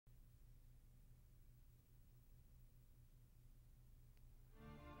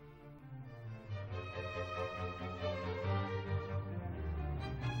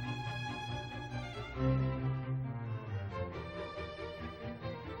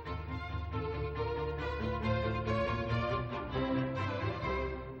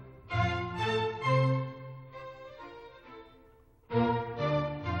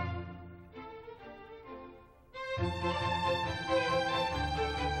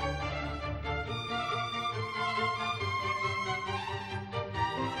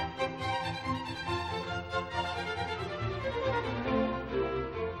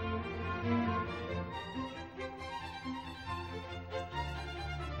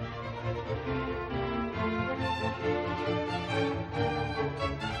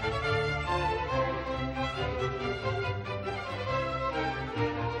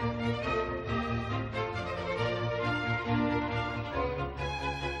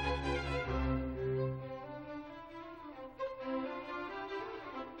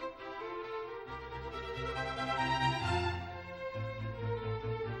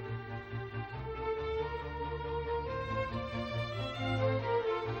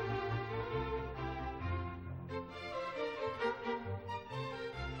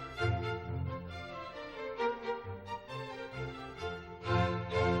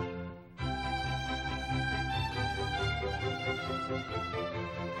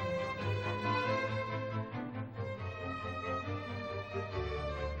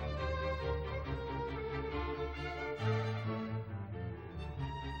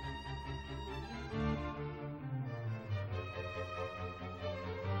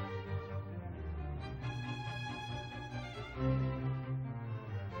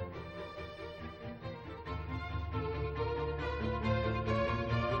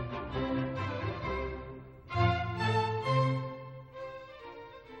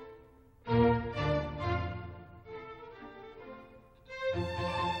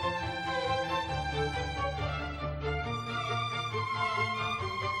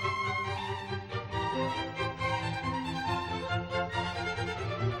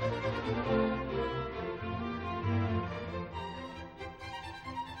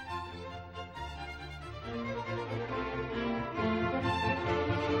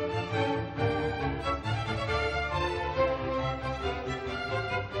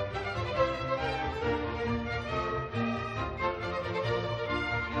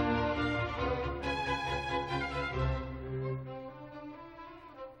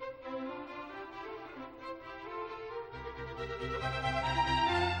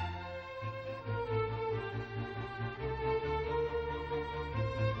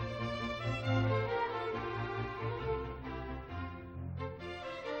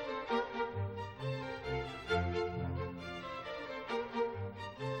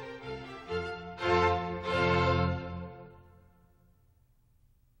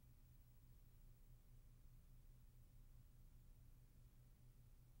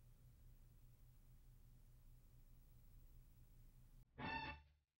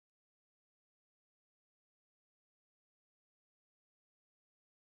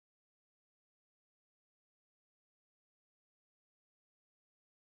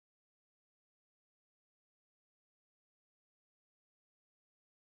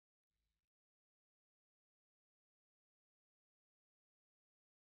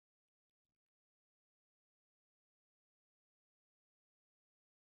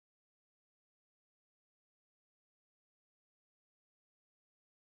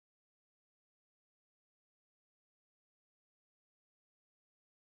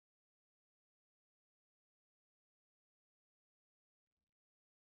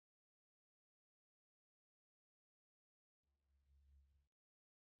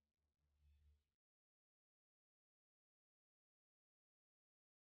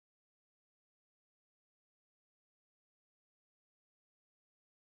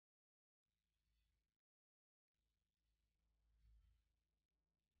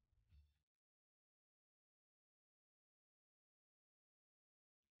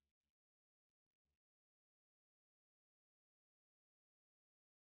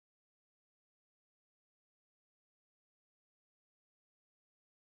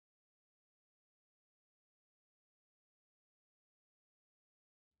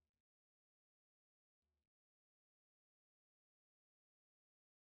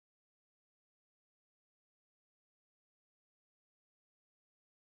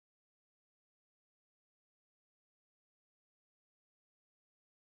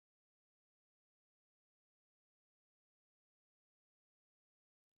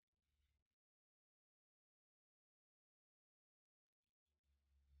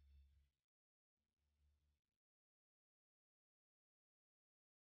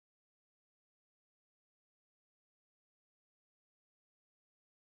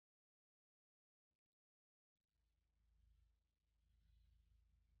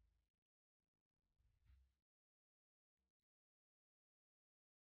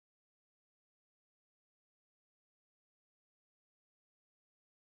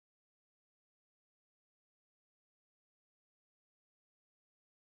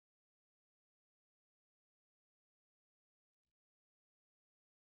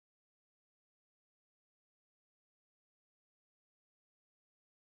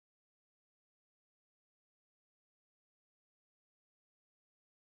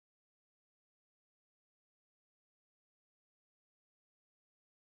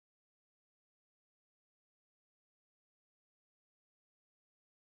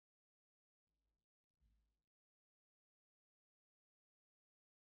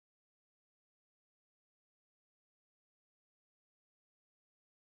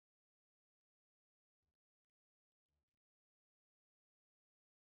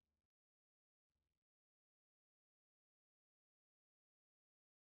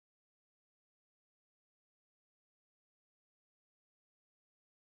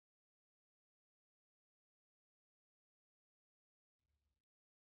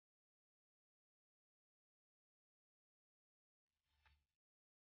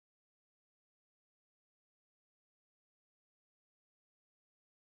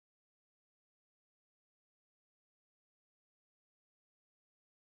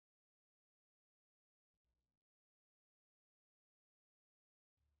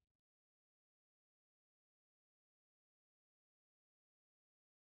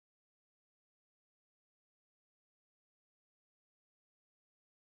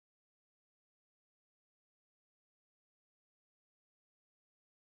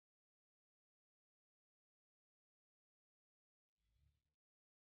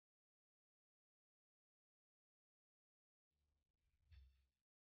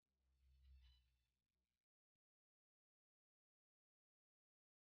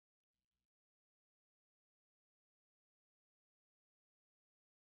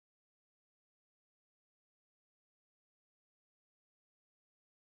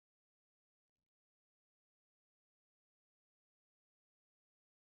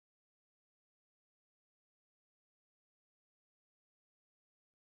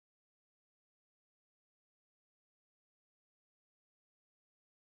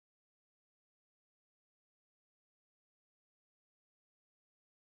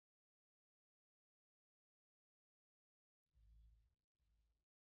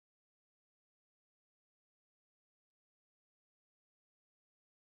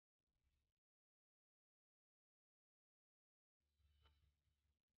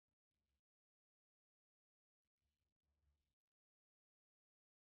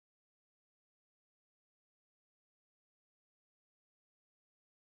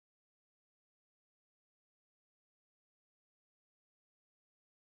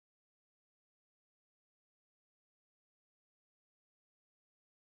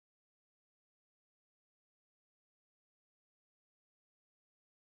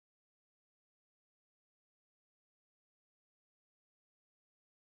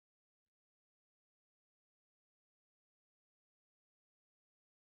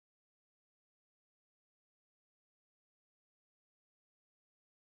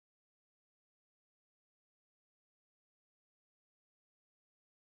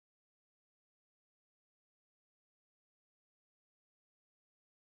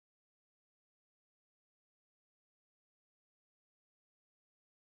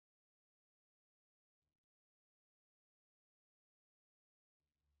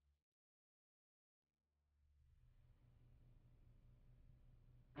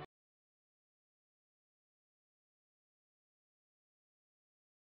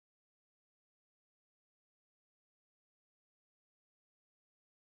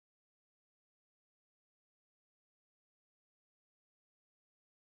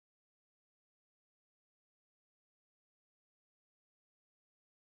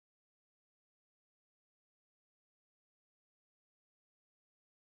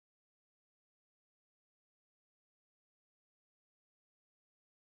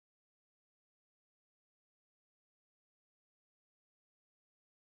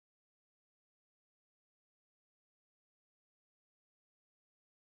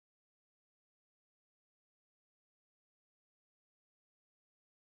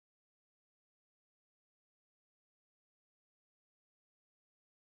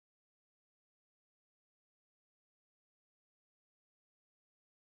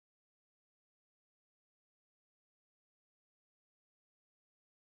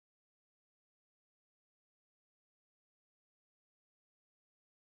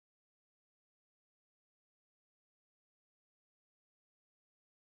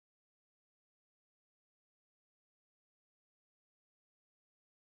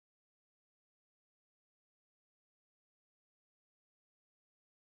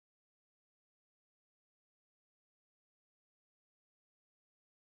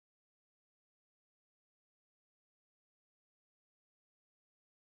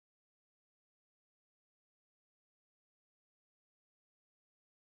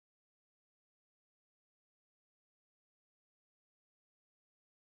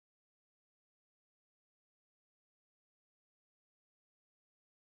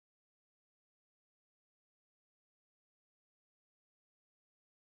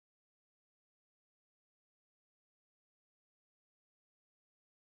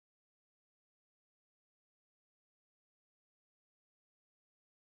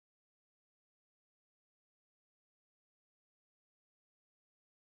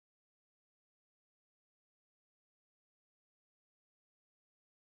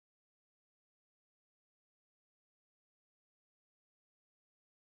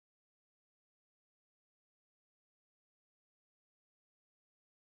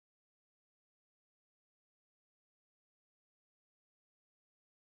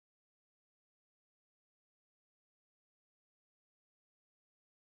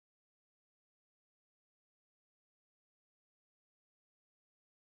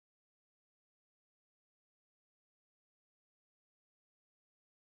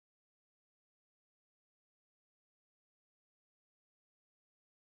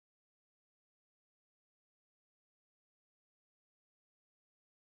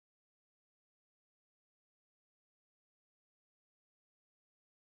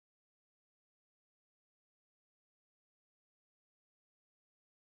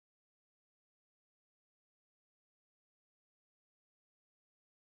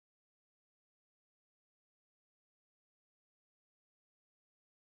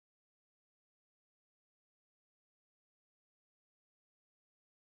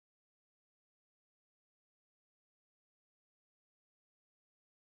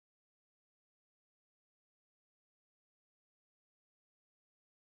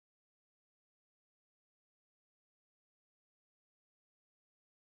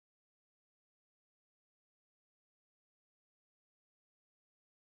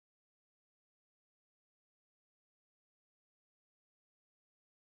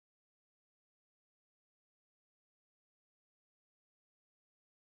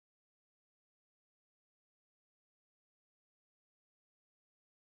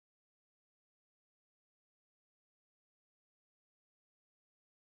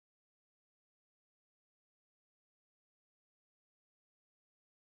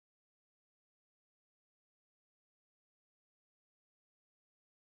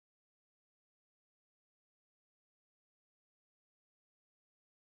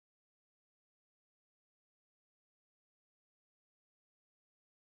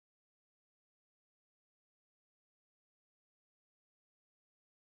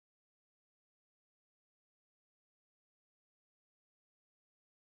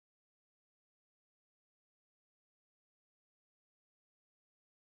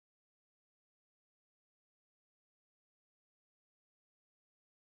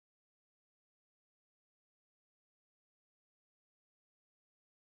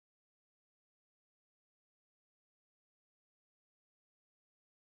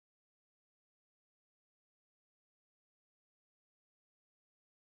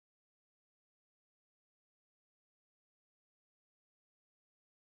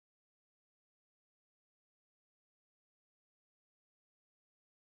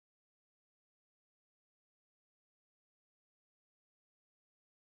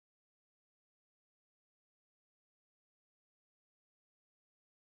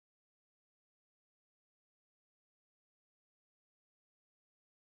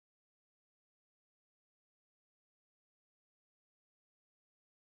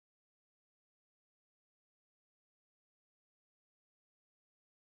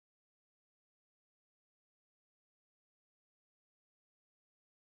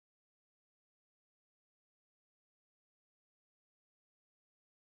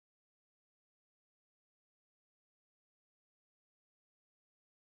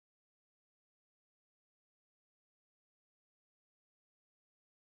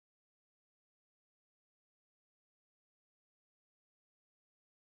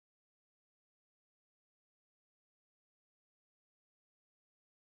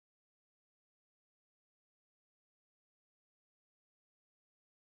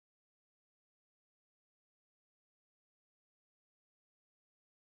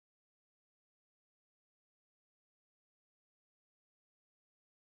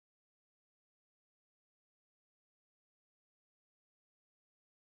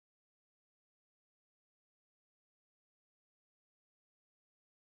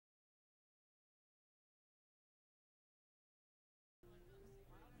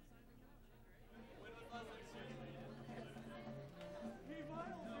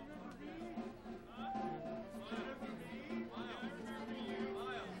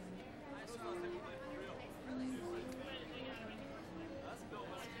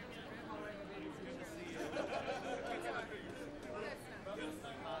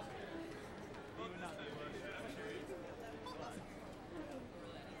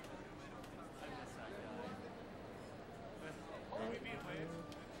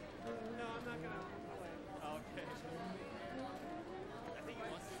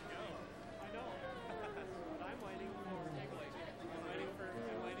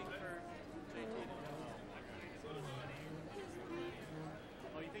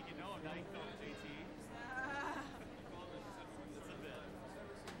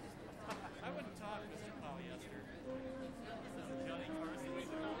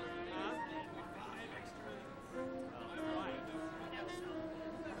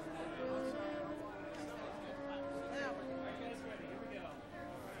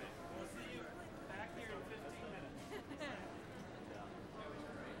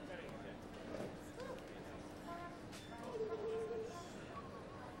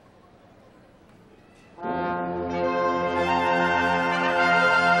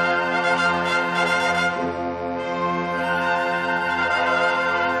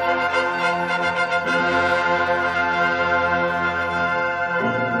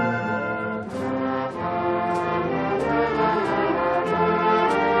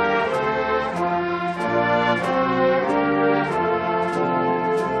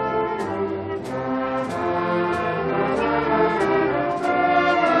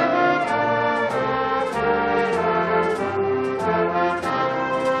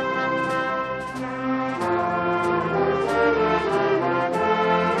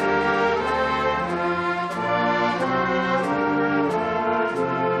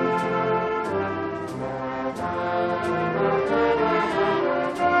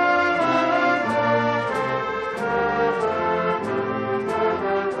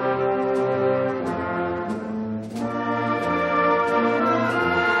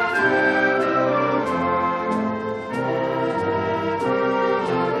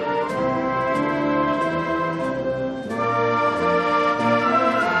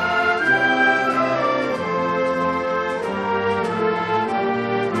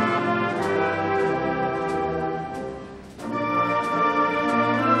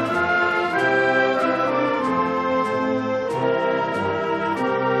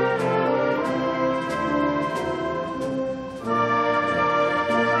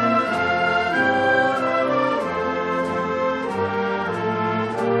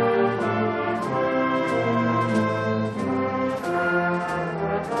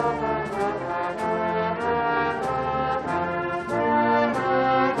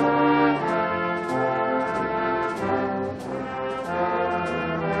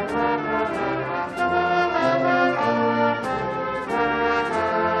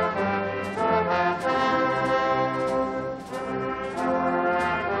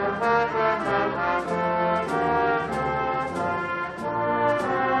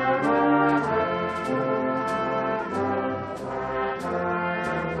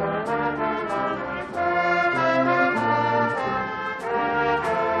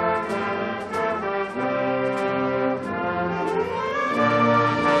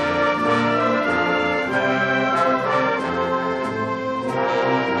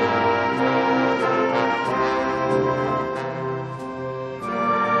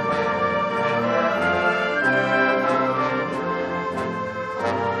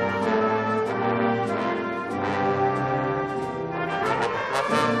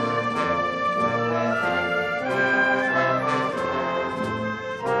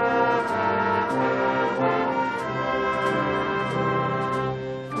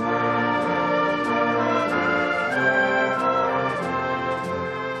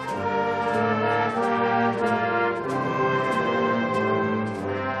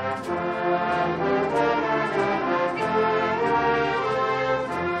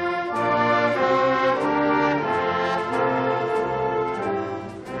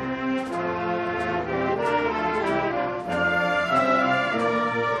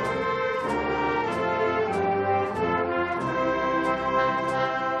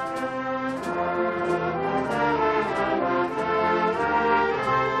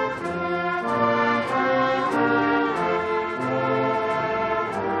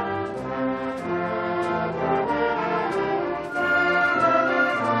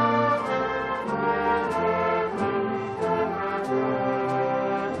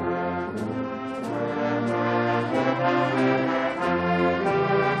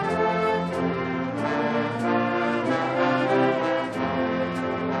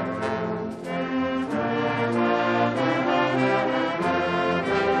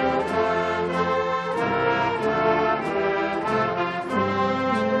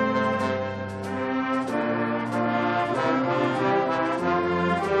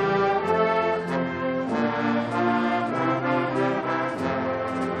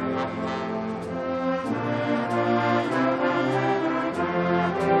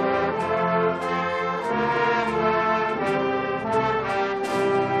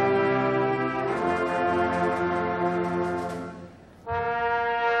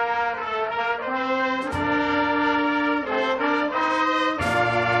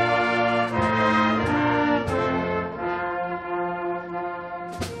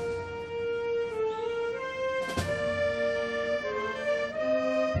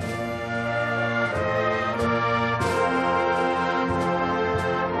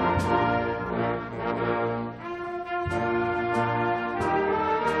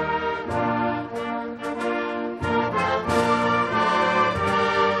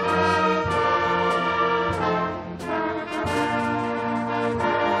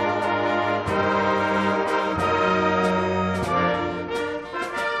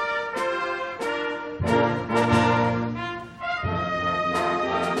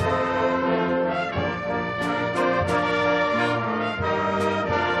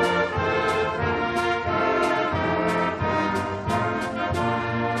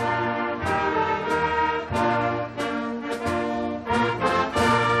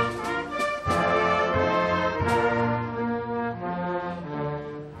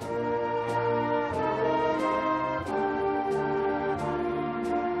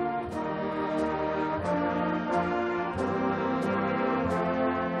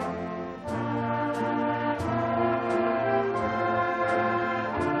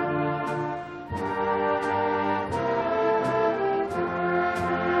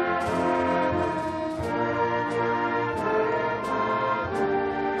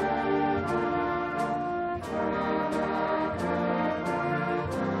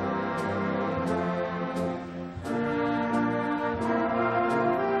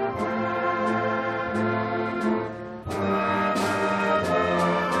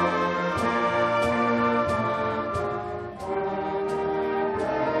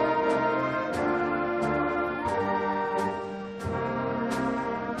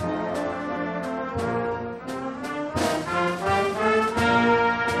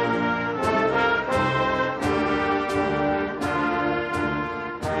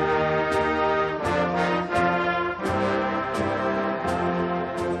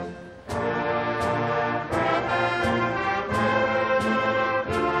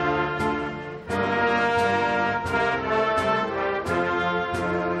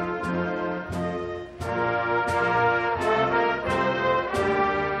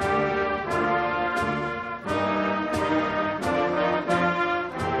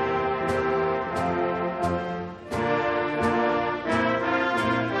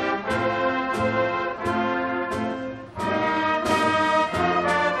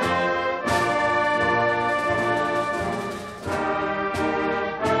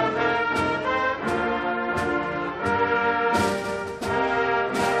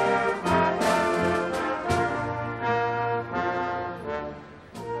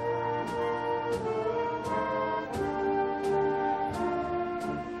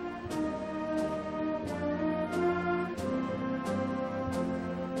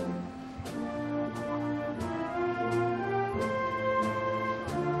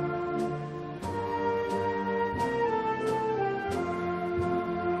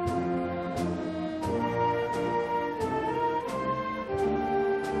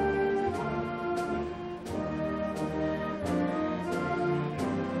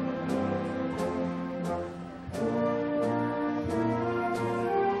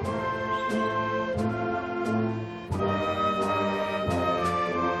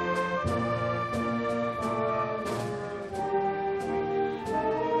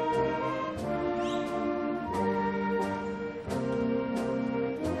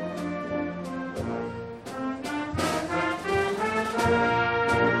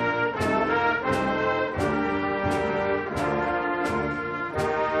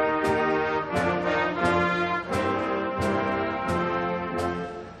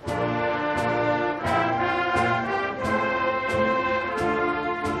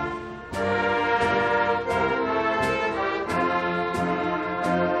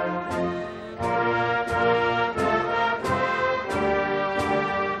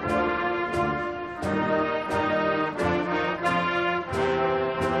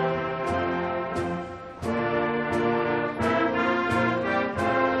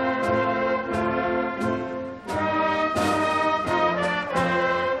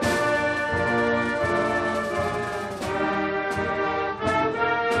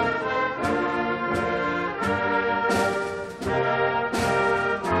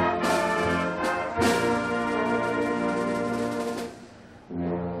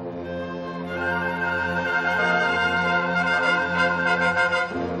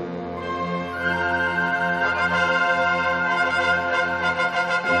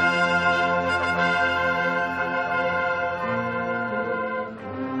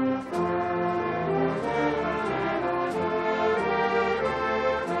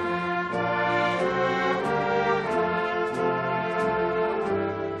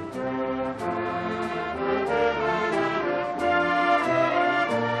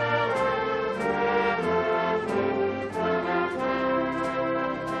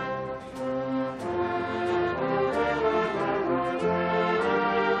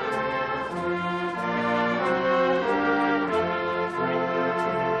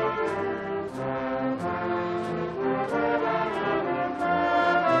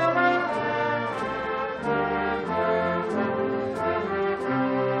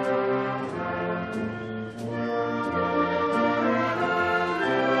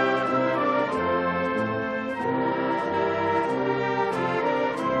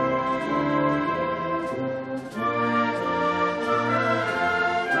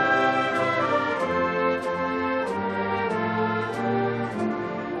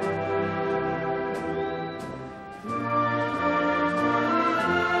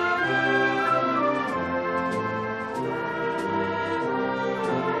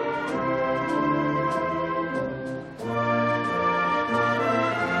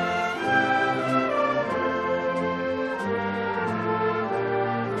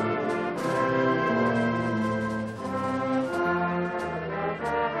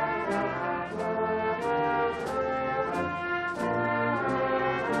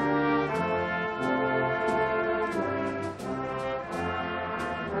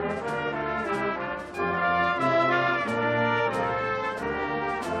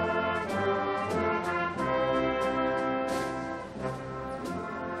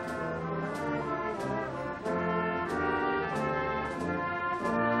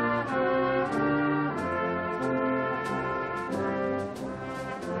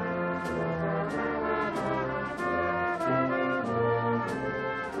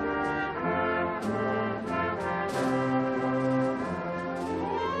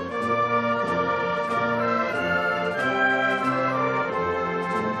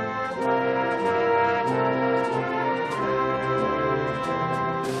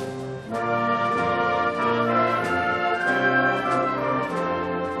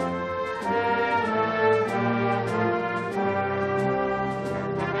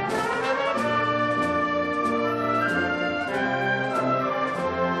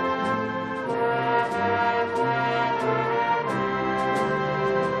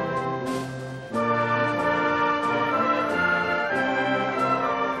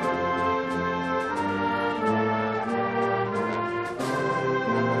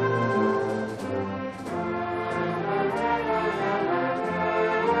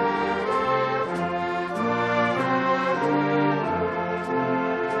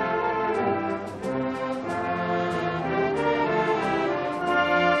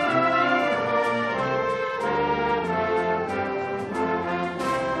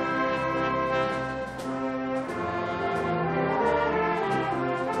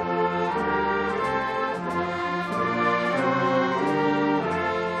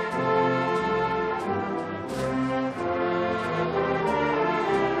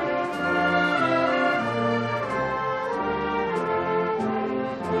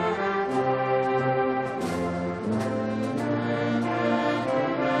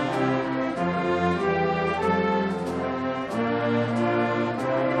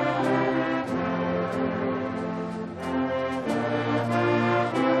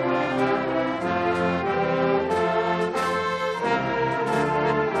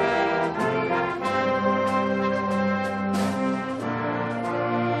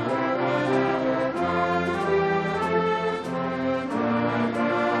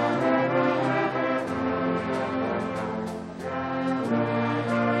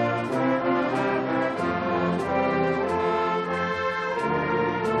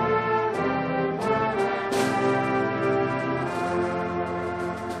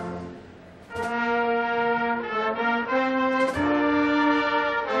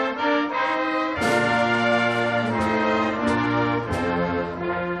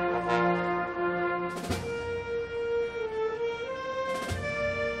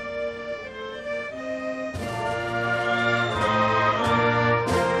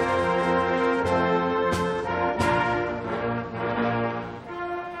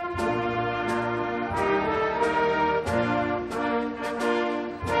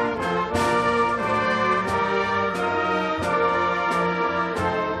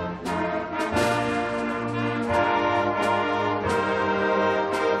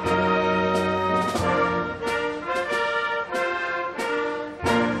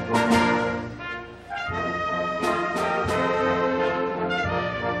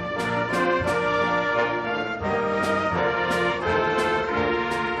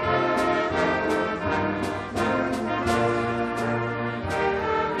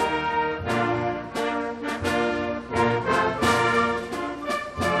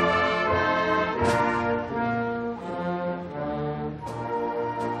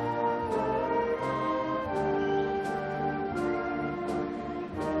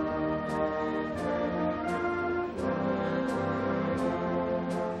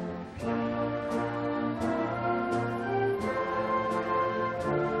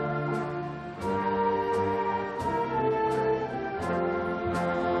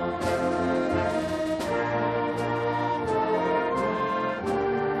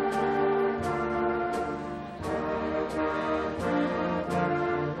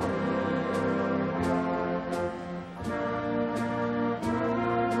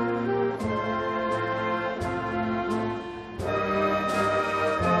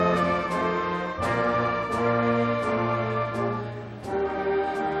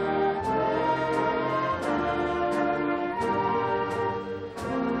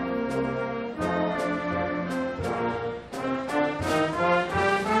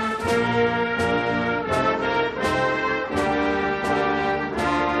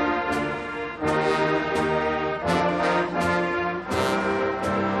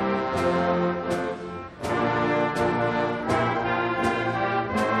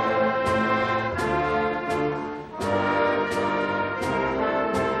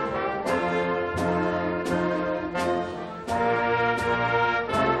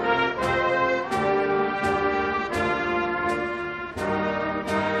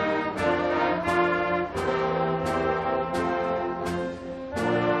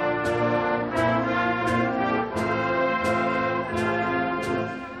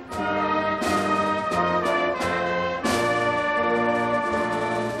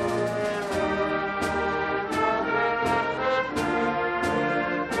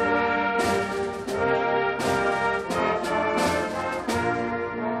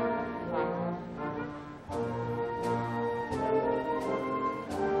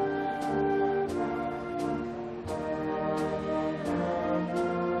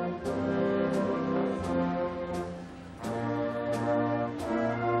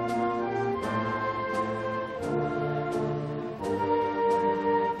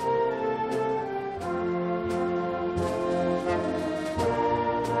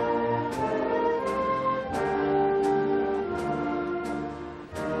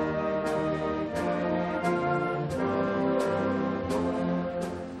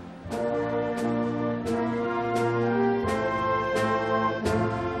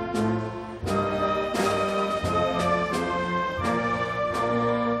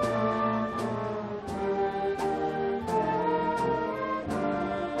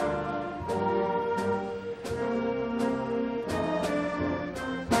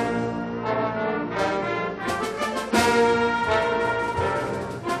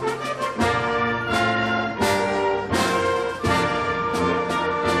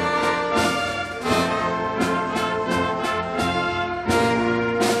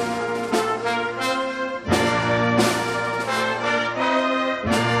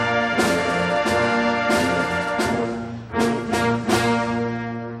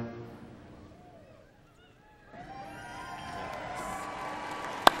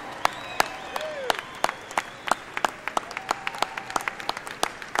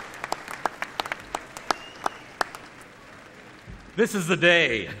This is the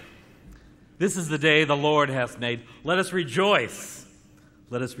day. This is the day the Lord hath made. Let us rejoice.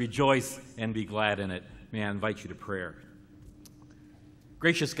 Let us rejoice and be glad in it. May I invite you to prayer.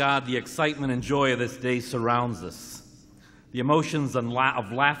 Gracious God, the excitement and joy of this day surrounds us. The emotions of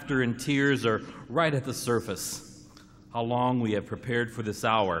laughter and tears are right at the surface. How long we have prepared for this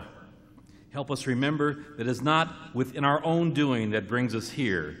hour. Help us remember that it is not within our own doing that brings us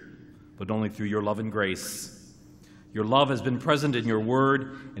here, but only through your love and grace. Your love has been present in your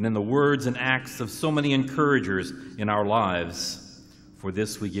word and in the words and acts of so many encouragers in our lives. For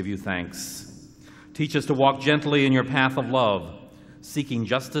this we give you thanks. Teach us to walk gently in your path of love, seeking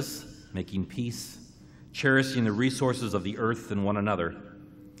justice, making peace, cherishing the resources of the earth and one another.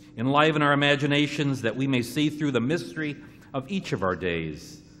 Enliven our imaginations that we may see through the mystery of each of our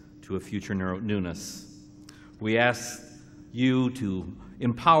days to a future newness. We ask you to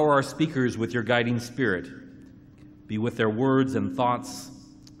empower our speakers with your guiding spirit. Be with their words and thoughts,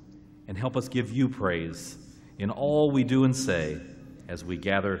 and help us give you praise in all we do and say as we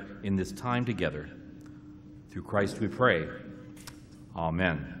gather in this time together. Through Christ we pray.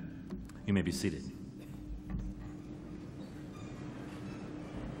 Amen. You may be seated.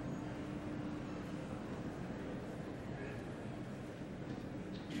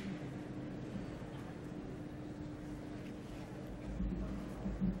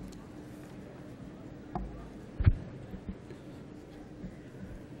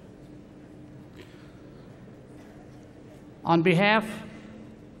 On behalf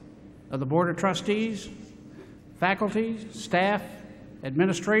of the Board of Trustees, faculty, staff,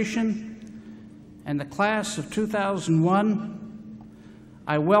 administration, and the class of 2001,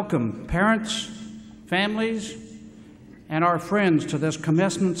 I welcome parents, families, and our friends to this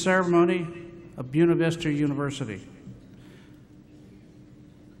commencement ceremony of Buena Vista University.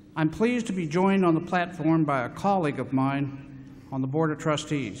 I'm pleased to be joined on the platform by a colleague of mine on the Board of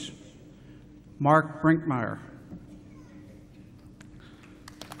Trustees, Mark Brinkmeyer.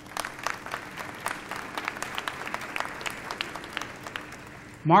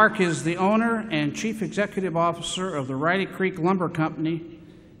 Mark is the owner and chief executive officer of the Riley Creek Lumber Company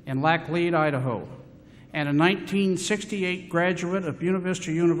in Laclede, Idaho, and a 1968 graduate of Buena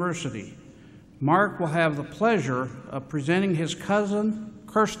Vista University. Mark will have the pleasure of presenting his cousin,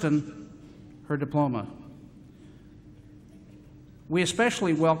 Kirsten, her diploma. We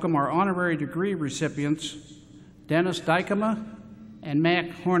especially welcome our honorary degree recipients, Dennis Dykema and Mac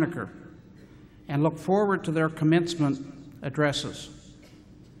Horniker, and look forward to their commencement addresses.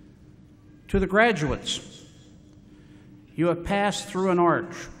 To the graduates, you have passed through an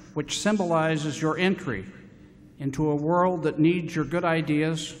arch which symbolizes your entry into a world that needs your good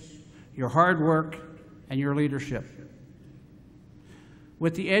ideas, your hard work, and your leadership.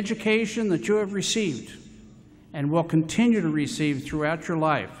 With the education that you have received and will continue to receive throughout your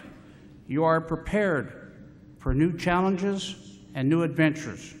life, you are prepared for new challenges and new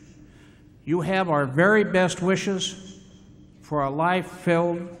adventures. You have our very best wishes for a life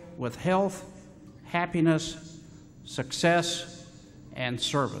filled with health, happiness, success, and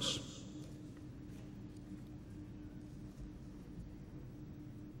service.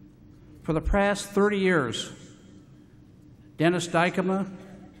 For the past 30 years, Dennis Dykema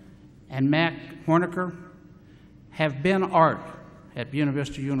and Mac Horniker have been art at Buena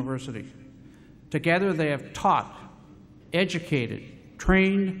Vista University. Together they have taught, educated,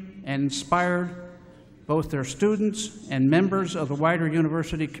 trained, and inspired both their students and members of the wider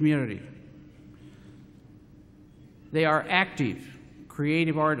university community. They are active,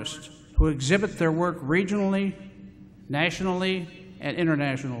 creative artists who exhibit their work regionally, nationally, and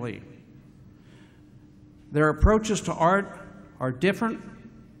internationally. Their approaches to art are different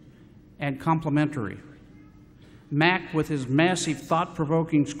and complementary. Mac with his massive,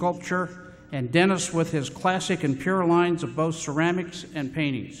 thought-provoking sculpture, and Dennis with his classic and pure lines of both ceramics and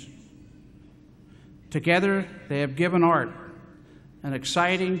paintings. Together, they have given art an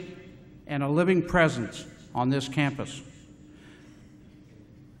exciting and a living presence on this campus.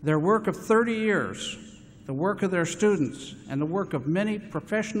 Their work of 30 years, the work of their students, and the work of many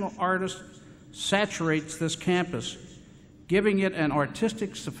professional artists saturates this campus, giving it an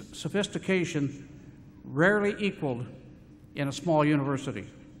artistic sophistication rarely equaled in a small university.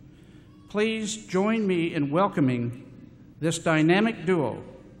 Please join me in welcoming this dynamic duo,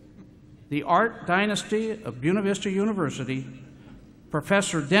 the art dynasty of Buena Vista University,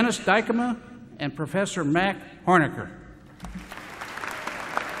 Professor Dennis Dykema and Professor Mac Horniker.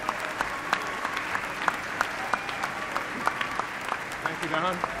 Thank you,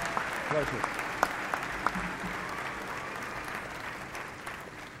 Don. Pleasure.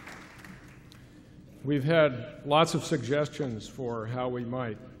 We've had lots of suggestions for how we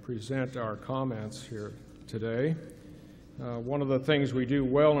might present our comments here today. One of the things we do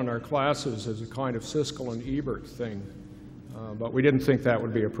well in our classes is a kind of Siskel and Ebert thing, but we didn't think that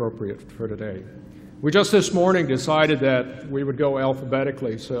would be appropriate for today. We just this morning decided that we would go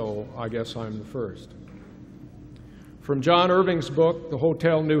alphabetically, so I guess I'm the first. From John Irving's book, The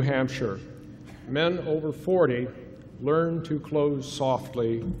Hotel New Hampshire, men over 40 learn to close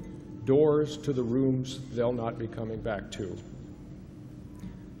softly doors to the rooms they'll not be coming back to.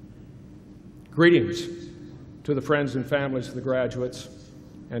 Greetings to the friends and families of the graduates,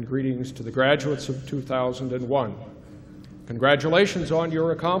 and greetings to the graduates of 2001. Congratulations on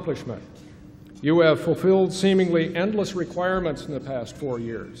your accomplishment. You have fulfilled seemingly endless requirements in the past 4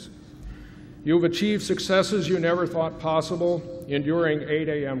 years. You've achieved successes you never thought possible, enduring 8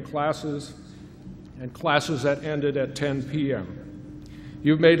 a.m. classes and classes that ended at 10 p.m.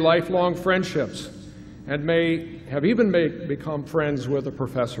 You've made lifelong friendships and may have even become friends with a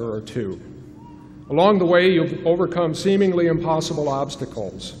professor or two. Along the way, you've overcome seemingly impossible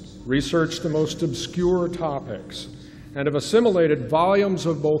obstacles, researched the most obscure topics, and have assimilated volumes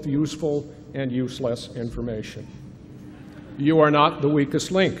of both useful and useless information. You are not the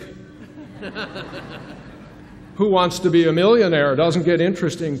weakest link. Who Wants to Be a Millionaire doesn't get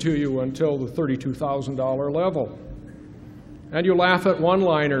interesting to you until the $32,000 level. And you laugh at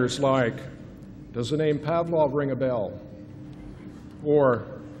one-liners like, does the name Pavlov ring a bell? Or,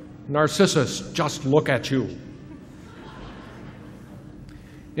 Narcissus, just look at you.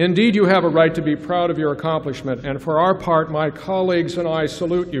 Indeed, you have a right to be proud of your accomplishment, and for our part, my colleagues and I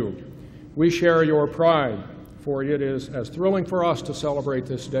salute you. We share your pride, for it is as thrilling for us to celebrate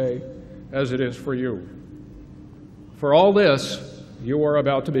this day as it is for you. For all this, you are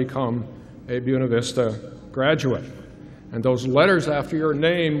about to become a Buena Vista graduate, and those letters after your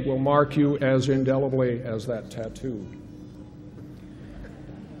name will mark you as indelibly as that tattoo.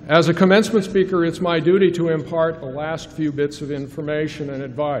 As a commencement speaker, it's my duty to impart the last few bits of information and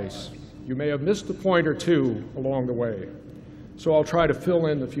advice. You may have missed a point or two along the way, so I'll try to fill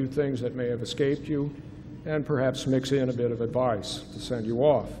in the few things that may have escaped you and perhaps mix in a bit of advice to send you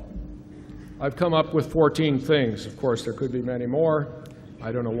off. I've come up with 14 things. Of course, there could be many more.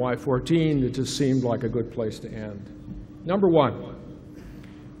 I don't know why 14. It just seemed like a good place to end. Number 1,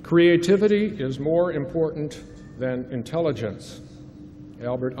 creativity is more important than intelligence.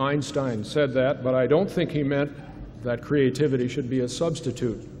 Albert Einstein said that, but I don't think he meant that creativity should be a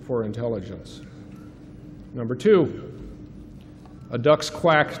substitute for intelligence. Number 2, a duck's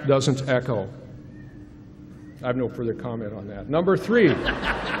quack doesn't echo. I have no further comment on that. Number 3,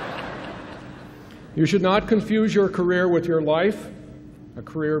 you should not confuse your career with your life. A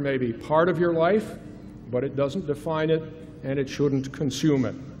career may be part of your life, but it doesn't define it, and it shouldn't consume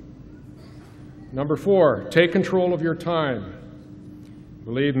it. Number 4, take control of your time.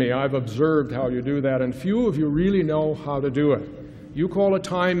 Believe me, I've observed how you do that, and few of you really know how to do it. You call it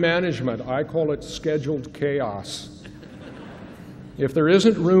time management. I call it scheduled chaos. If there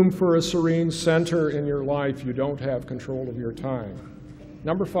isn't room for a serene center in your life, you don't have control of your time.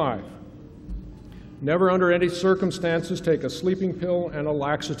 Number 5, never under any circumstances take a sleeping pill and a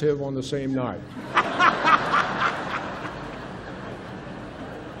laxative on the same night.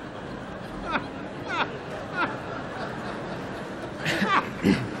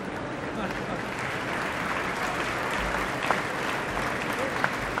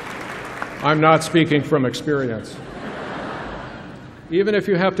 I'm not speaking from experience. Even if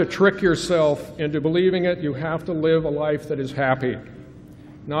you have to trick yourself into believing it, you have to live a life that is happy.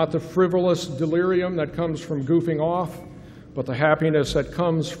 Not the frivolous delirium that comes from goofing off, but the happiness that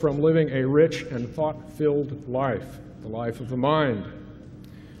comes from living a rich and thought-filled life, the life of the mind.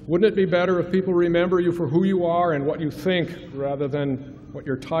 Wouldn't it be better if people remember you for who you are and what you think, rather than what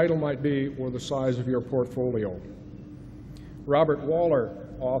your title might be or the size of your portfolio? Robert Waller,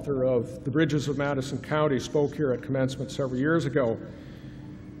 author of The Bridges of Madison County, spoke here at Commencement several years ago.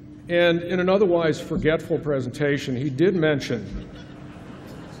 And in an otherwise forgetful presentation, he did mention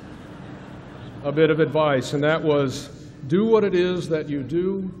a bit of advice, and that was, do what it is that you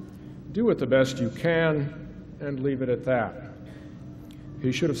do it the best you can, and leave it at that.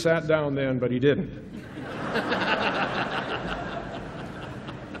 He should have sat down then, but he didn't.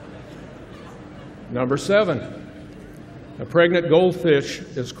 Number 7. A pregnant goldfish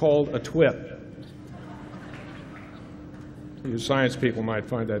is called a twit. You science people might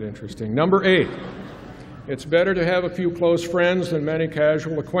find that interesting. Number 8, it's better to have a few close friends than many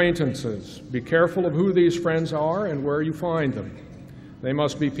casual acquaintances. Be careful of who these friends are and where you find them. They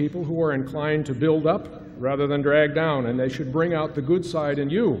must be people who are inclined to build up rather than drag down, and they should bring out the good side in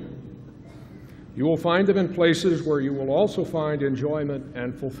you. You will find them in places where you will also find enjoyment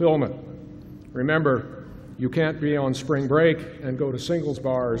and fulfillment. Remember, you can't be on spring break and go to singles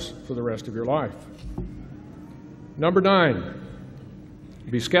bars for the rest of your life. Number 9,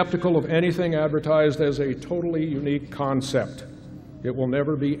 be skeptical of anything advertised as a totally unique concept. It will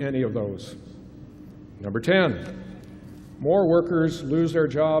never be any of those. Number 10, more workers lose their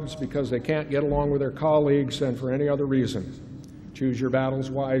jobs because they can't get along with their colleagues than for any other reason. Choose your battles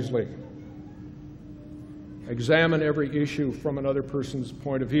wisely. Examine every issue from another person's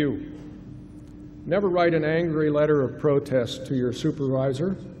point of view. Never write an angry letter of protest to your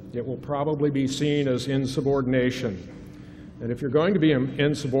supervisor. It will probably be seen as insubordination. And if you're going to be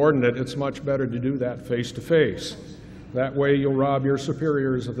insubordinate, it's much better to do that face to face. That way you'll rob your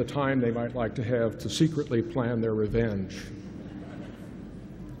superiors of the time they might like to have to secretly plan their revenge.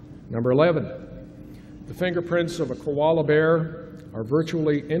 Number 11, the fingerprints of a koala bear are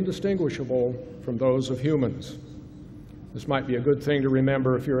virtually indistinguishable from those of humans. This might be a good thing to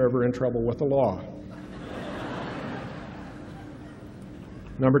remember if you're ever in trouble with the law.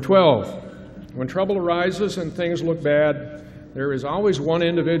 Number 12, when trouble arises and things look bad, there is always one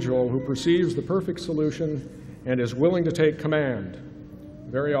individual who perceives the perfect solution and is willing to take command.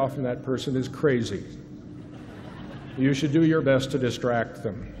 Very often that person is crazy. You should do your best to distract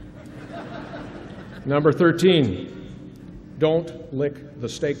them. Number 13, don't lick the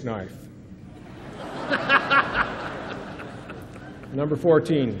steak knife. Number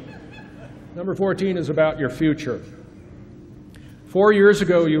 14. Number 14 is about your future. 4 years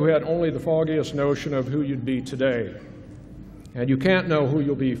ago, you had only the foggiest notion of who you'd be today. And you can't know who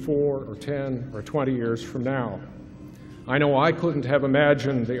you'll be 4 or 10 or 20 years from now. I know I couldn't have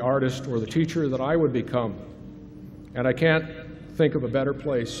imagined the artist or the teacher that I would become. And I can't think of a better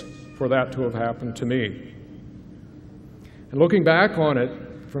place for that to have happened to me. And looking back on it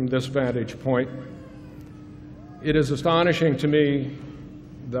from this vantage point, it is astonishing to me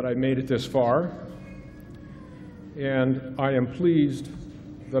that I made it this far, and I am pleased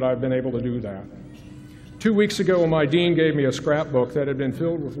that I've been able to do that. 2 weeks ago, my dean gave me a scrapbook that had been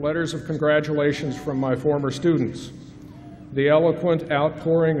filled with letters of congratulations from my former students. The eloquent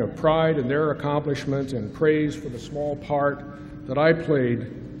outpouring of pride in their accomplishment and praise for the small part that I played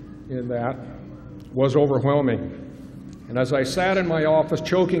in that was overwhelming. And as I sat in my office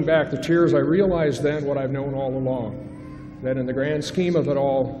choking back the tears, I realized then what I've known all along, that in the grand scheme of it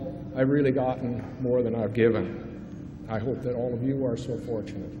all, I've really gotten more than I've given. I hope that all of you are so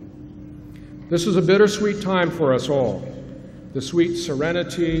fortunate. This is a bittersweet time for us all. The sweet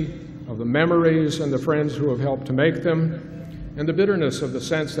serenity of the memories and the friends who have helped to make them, and the bitterness of the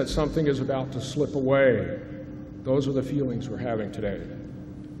sense that something is about to slip away. Those are the feelings we're having today.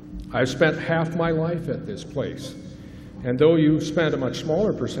 I've spent half my life at this place. And though you spent a much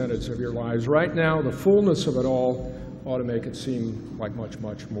smaller percentage of your lives, right now the fullness of it all ought to make it seem like much,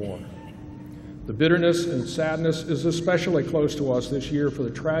 much more. The bitterness and sadness is especially close to us this year for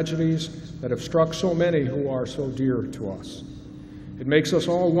the tragedies that have struck so many who are so dear to us. It makes us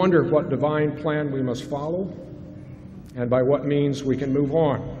all wonder what divine plan we must follow and by what means we can move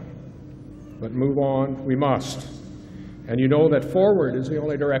on. But move on we must. And you know that forward is the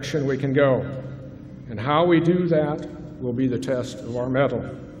only direction we can go. And how we do that will be the test of our mettle.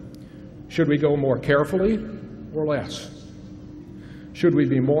 Should we go more carefully or less? Should we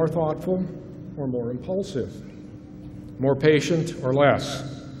be more thoughtful or more impulsive? More patient or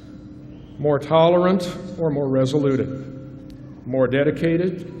less? More tolerant or more resolute? More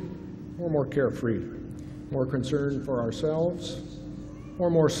dedicated or more carefree? More concerned for ourselves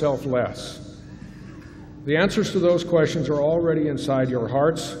or more selfless? The answers to those questions are already inside your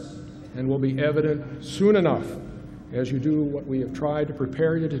hearts and will be evident soon enough as you do what we have tried to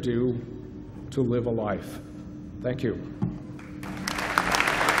prepare you to do, to live a life. Thank you.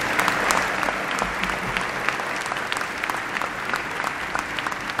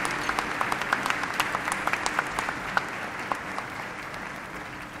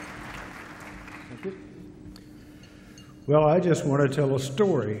 Well, I just want to tell a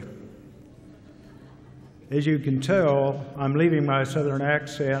story. As you can tell, I'm leaving my Southern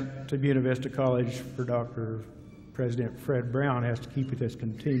accent to Buena Vista College for Dr. President Fred Brown has to keep this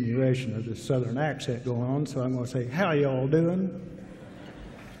continuation of this Southern accent going on, so I'm going to say, how y'all doing?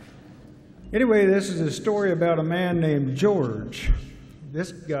 Anyway, this is a story about a man named George.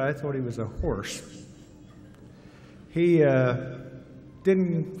 This guy thought he was a horse. He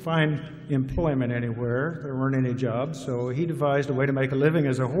didn't find employment anywhere. There weren't any jobs, so he devised a way to make a living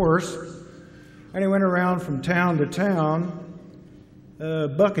as a horse, and he went around from town to town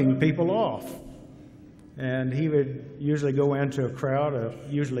bucking people off. And he would usually go into a crowd of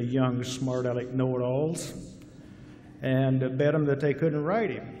usually young, smart aleck know-it-alls and bet them that they couldn't ride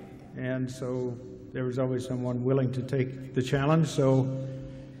him. And so there was always someone willing to take the challenge. So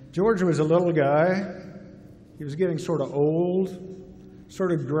George was a little guy. He was getting sort of old,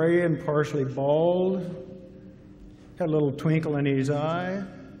 sort of gray and partially bald, had a little twinkle in his eye.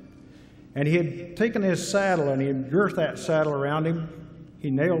 And he had taken his saddle and he had girthed that saddle around him. He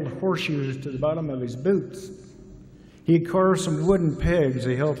nailed horseshoes to the bottom of his boots. He had carved some wooden pegs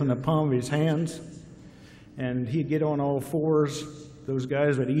he held in the palm of his hands, and he'd get on all fours. Those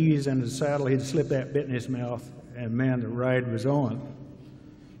guys would ease into the saddle. He'd slip that bit in his mouth, and man, the ride was on.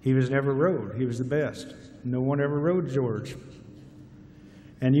 He was never rode. He was the best. No one ever rode George.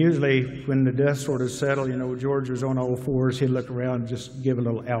 And usually when the dust sort of settled, you know, George was on all fours, he'd look around and just give a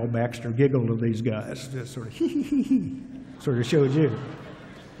little Al Baxter giggle to these guys. Just sort of sort of showed you.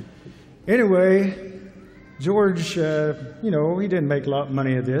 Anyway, George, you know, he didn't make a lot of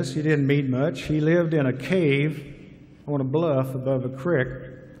money at this. He didn't meet much. He lived in a cave on a bluff above a creek.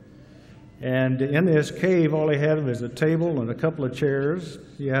 And in this cave, all he had was a table and a couple of chairs.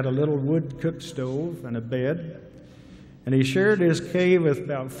 He had a little wood cook stove and a bed. And he shared his cave with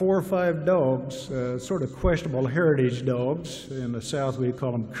about 4 or 5 dogs, sort of questionable heritage dogs. In the South, we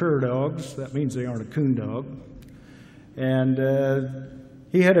call them cur dogs. That means they aren't a coon dog. And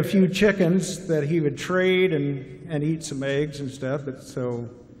he had a few chickens that he would trade and eat some eggs and stuff. But so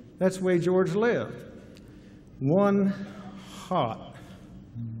that's the way George lived. One hot,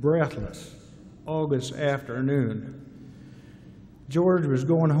 breathless August afternoon, George was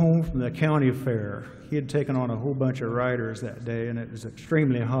going home from the county fair. He had taken on a whole bunch of riders that day, and it was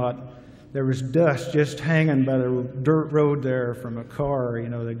extremely hot. There was dust just hanging by the dirt road there from a car, you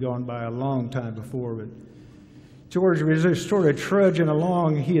know, that had gone by a long time before. But George was just sort of trudging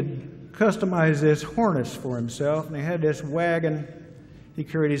along. He had customized this harness for himself, and he had this wagon. He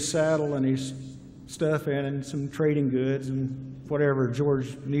carried his saddle and his stuff in and some trading goods and whatever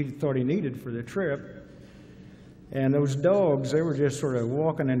George thought he needed for the trip. And those dogs, they were just sort of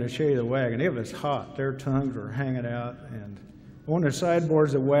walking in the shade of the wagon. It was hot. Their tongues were hanging out. And on the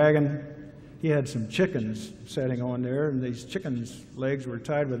sideboards of the wagon, he had some chickens sitting on there, and these chickens' legs were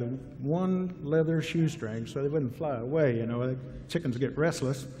tied with one leather shoestring so they wouldn't fly away. You know, the chickens get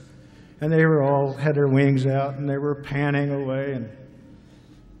restless. And they were all had their wings out, and they were panning away. And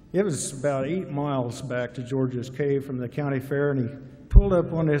it was about 8 miles back to George's cave from the county fair, and he pulled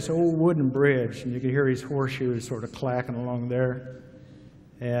up on this old wooden bridge, and you could hear his horseshoes sort of clacking along there,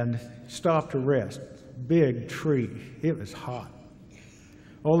 and stopped to rest. Big tree. It was hot.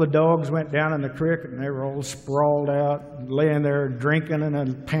 All the dogs went down in the creek, and they were all sprawled out, laying there drinking and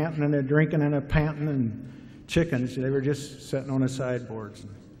a panting and a drinking and a panting, and chickens, they were just sitting on the sideboards.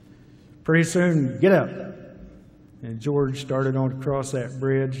 Pretty soon, get up. And George started on to cross that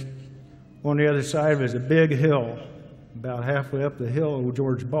bridge. On the other side was a big hill. About halfway up the hill, old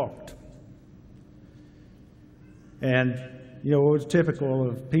George balked. And, you know, it was typical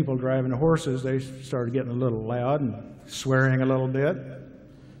of people driving horses. They started getting a little loud and swearing a little bit.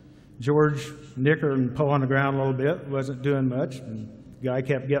 George nickered and pawing on the ground a little bit, wasn't doing much. And the guy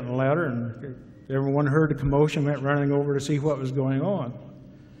kept getting louder, and everyone heard the commotion, went running over to see what was going on.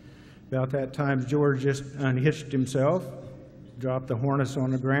 About that time, George just unhitched himself, dropped the harness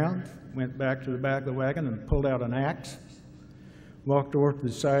on the ground, went back to the back of the wagon and pulled out an axe, walked over to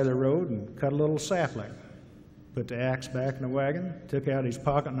the side of the road and cut a little sapling, put the axe back in the wagon, took out his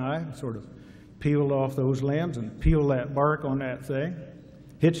pocket knife, sort of peeled off those limbs and peeled that bark on that thing,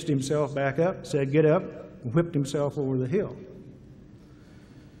 hitched himself back up, said, "Get up," and whipped himself over the hill.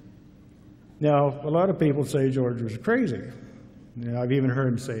 Now, a lot of people say George was crazy. You know, I've even heard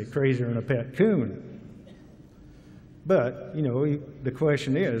him say crazier than a pet coon. But, you know, the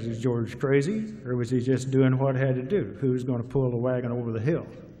question is George crazy, or was he just doing what he had to do? Who's going to pull the wagon over the hill?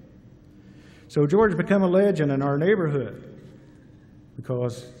 So George became a legend in our neighborhood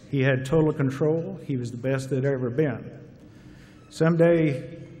because he had total control. He was the best that ever been.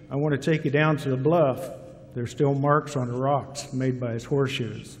 Someday, I want to take you down to the bluff. There's still marks on the rocks made by his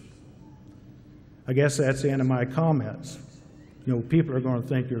horseshoes. I guess that's the end of my comments. You know, people are going to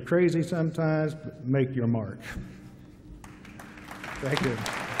think you're crazy sometimes, but make your mark. Thank you.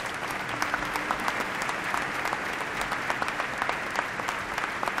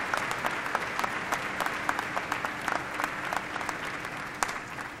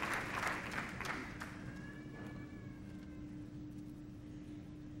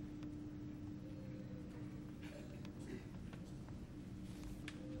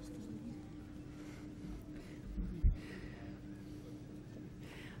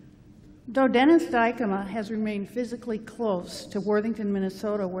 Though Dennis Dykema has remained physically close to Worthington,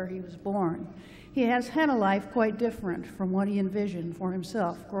 Minnesota, where he was born, he has had a life quite different from what he envisioned for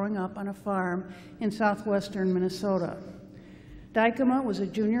himself growing up on a farm in southwestern Minnesota. Dykema was a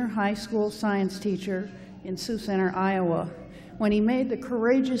junior high school science teacher in Sioux Center, Iowa, when he made the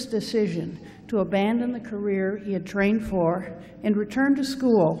courageous decision to abandon the career he had trained for and return to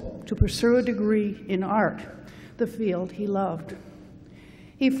school to pursue a degree in art, the field he loved.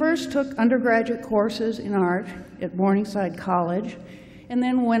 He first took undergraduate courses in art at Morningside College and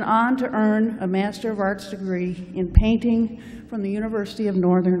then went on to earn a Master of Arts degree in painting from the University of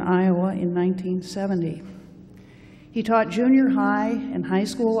Northern Iowa in 1970. He taught junior high and high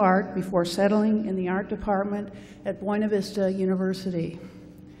school art before settling in the art department at Buena Vista University.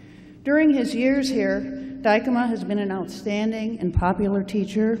 During his years here, Dykema has been an outstanding and popular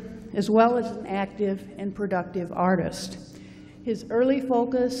teacher, as well as an active and productive artist. His early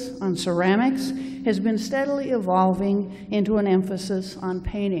focus on ceramics has been steadily evolving into an emphasis on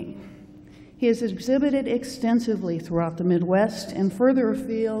painting. He has exhibited extensively throughout the Midwest and further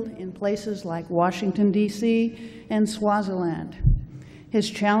afield in places like Washington, D.C. and Swaziland. His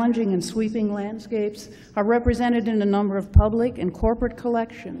challenging and sweeping landscapes are represented in a number of public and corporate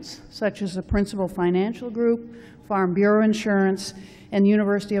collections, such as the Principal Financial Group, Farm Bureau Insurance, and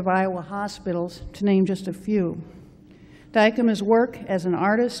University of Iowa Hospitals, to name just a few. Dykema's work as an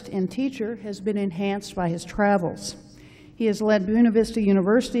artist and teacher has been enhanced by his travels. He has led Buena Vista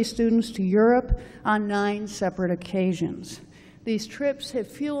University students to Europe on 9 separate occasions. These trips have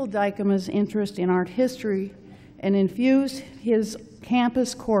fueled Dykema's interest in art history and infused his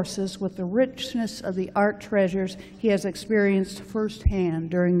campus courses with the richness of the art treasures he has experienced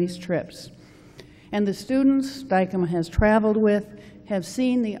firsthand during these trips. And the students Dykema has traveled with have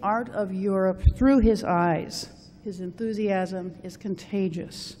seen the art of Europe through his eyes. His enthusiasm is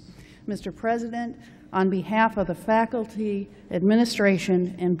contagious. Mr. President, on behalf of the faculty,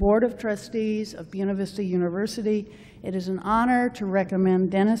 administration, and Board of Trustees of Buena Vista University, it is an honor to recommend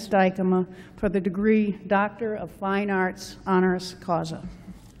Dennis Dykema for the degree Doctor of Fine Arts honoris causa.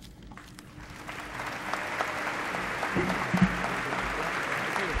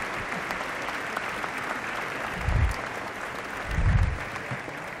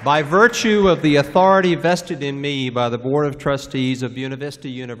 By virtue of the authority vested in me by the Board of Trustees of Buena Vista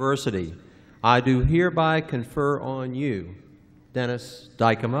University, I do hereby confer on you, Dennis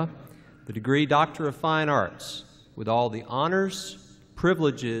Dykema, the degree Doctor of Fine Arts, with all the honors,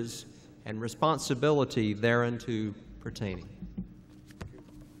 privileges, and responsibility thereunto pertaining.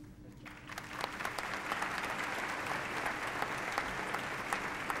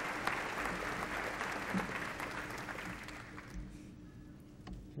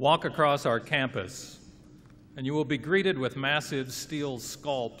 Walk across our campus, and you will be greeted with massive steel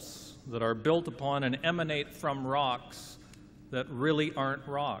sculpts that are built upon and emanate from rocks that really aren't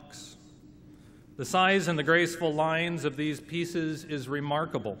rocks. The size and the graceful lines of these pieces is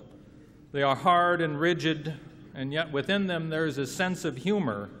remarkable. They are hard and rigid, and yet within them there is a sense of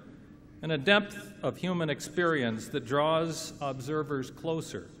humor and a depth of human experience that draws observers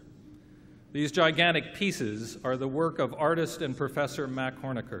closer. These gigantic pieces are the work of artist and professor Mac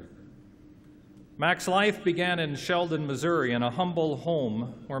Horniker. Mac's life began in Sheldon, Missouri, in a humble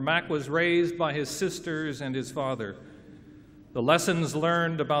home where Mac was raised by his sisters and his father. The lessons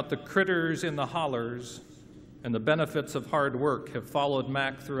learned about the critters in the hollers and the benefits of hard work have followed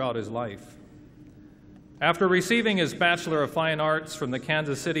Mac throughout his life. After receiving his Bachelor of Fine Arts from the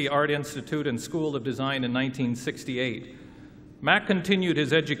Kansas City Art Institute and School of Design in 1968, Mac continued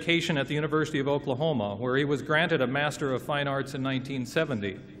his education at the University of Oklahoma, where he was granted a Master of Fine Arts in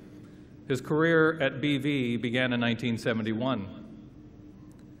 1970. His career at BV began in 1971.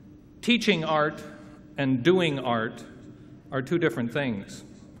 Teaching art and doing art are two different things,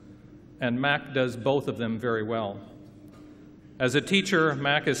 and Mac does both of them very well. As a teacher,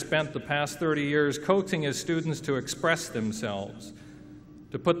 Mac has spent the past 30 years coaxing his students to express themselves,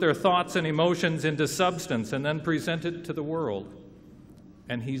 to put their thoughts and emotions into substance and then present it to the world.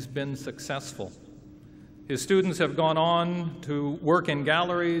 And he's been successful. His students have gone on to work in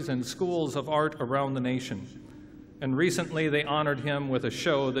galleries and schools of art around the nation. And recently they honored him with a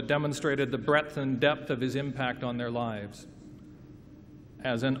show that demonstrated the breadth and depth of his impact on their lives.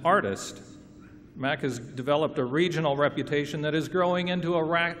 As an artist, Mac has developed a regional reputation that is growing into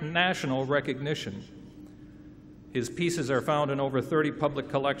a national recognition. His pieces are found in over 30 public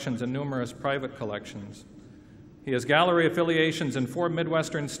collections and numerous private collections. He has gallery affiliations in 4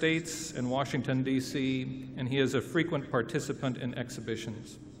 Midwestern states and Washington, D.C., and he is a frequent participant in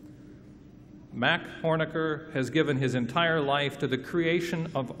exhibitions. Mac Horniker has given his entire life to the creation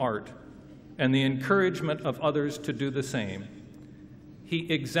of art, and the encouragement of others to do the same.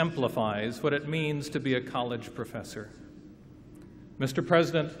 He exemplifies what it means to be a college professor. Mr.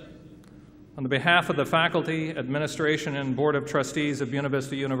 President, on the behalf of the faculty, administration, and Board of Trustees of Buena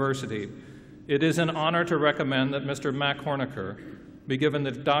Vista University, it is an honor to recommend that Mr. Mac Horniker be given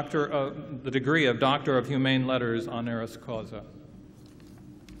the degree of Doctor of Humane Letters honoris causa.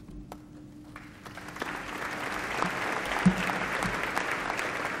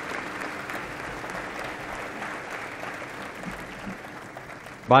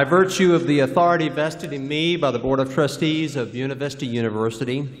 By virtue of the authority vested in me by the Board of Trustees of Buena Vista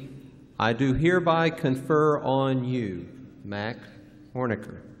University, I do hereby confer on you, Mac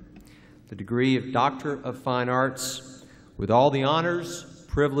Horniker, the degree of Doctor of Fine Arts with all the honors,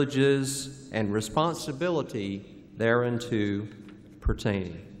 privileges, and responsibility thereunto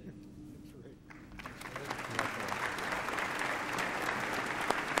pertaining.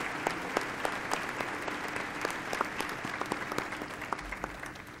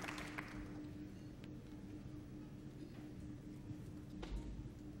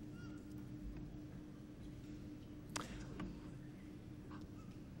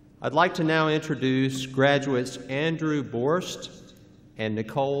 I'd like to now introduce graduates Andrew Borst and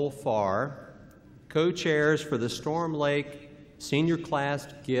Nicole Farr, co-chairs for the Storm Lake Senior Class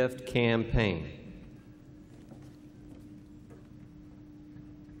Gift Campaign.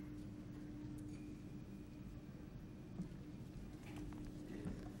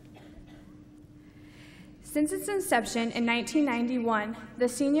 Since its inception in 1991, the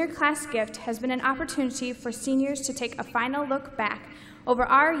Senior Class Gift has been an opportunity for seniors to take a final look back over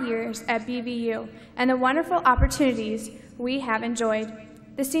our years at BVU and the wonderful opportunities we have enjoyed.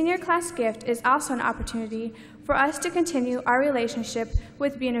 The Senior Class Gift is also an opportunity for us to continue our relationship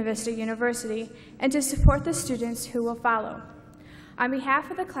with Buena Vista University and to support the students who will follow. On behalf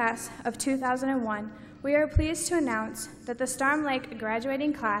of the class of 2001, we are pleased to announce that the Storm Lake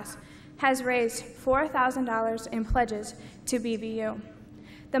graduating class has raised $4,000 in pledges to BVU.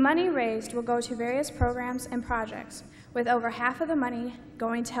 The money raised will go to various programs and projects, with over half of the money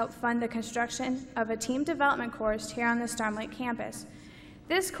going to help fund the construction of a team development course here on the Storm Lake campus.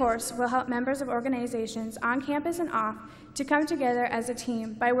 This course will help members of organizations on campus and off to come together as a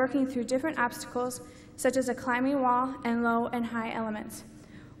team by working through different obstacles, such as a climbing wall and low and high elements.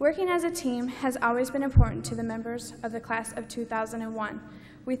 Working as a team has always been important to the members of the class of 2001.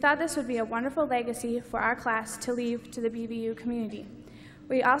 We thought this would be a wonderful legacy for our class to leave to the BVU community.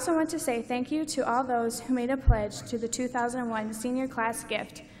 We also want to say thank you to all those who made a pledge to the 2001 Senior Class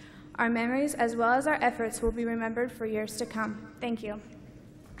Gift. Our memories as well as our efforts will be remembered for years to come. Thank you.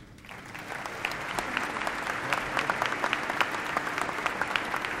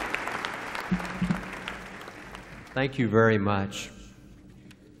 Thank you very much.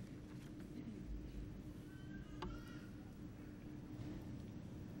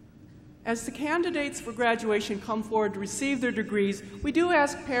 As the candidates for graduation come forward to receive their degrees, we do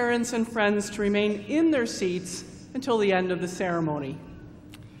ask parents and friends to remain in their seats until the end of the ceremony.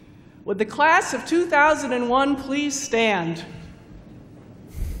 Would the class of 2001 please stand?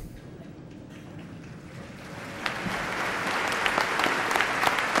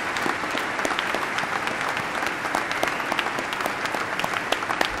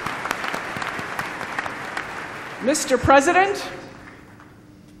 Mr. President,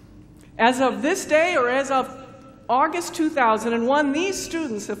 as of this day, or as of August 2001, these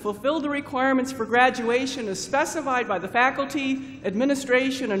students have fulfilled the requirements for graduation as specified by the faculty,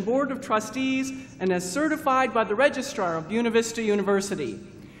 administration, and Board of Trustees, and as certified by the Registrar of Buena Vista University.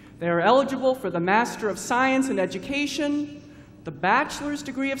 They are eligible for the Master of Science in Education, the Bachelor's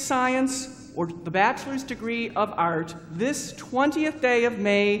degree of Science, or the Bachelor's degree of Art this 20th day of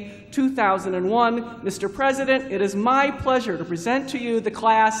May 2001. Mr. President, it is my pleasure to present to you the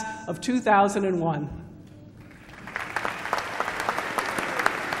class of 2001.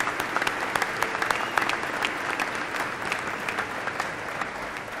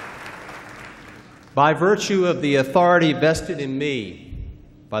 By virtue of the authority vested in me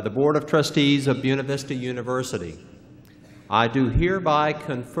by the Board of Trustees of Buena Vista University, I do hereby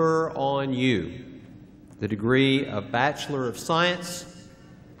confer on you the degree of Bachelor of Science,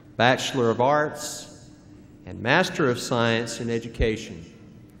 Bachelor of Arts, and Master of Science in Education,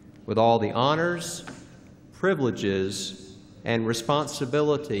 with all the honors, privileges, and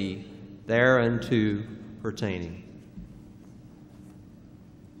responsibility thereunto pertaining.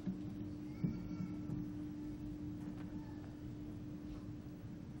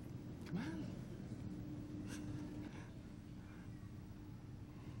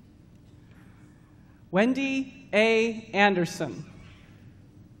 Wendy A. Anderson.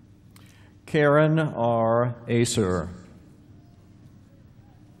 Karen R. Acer.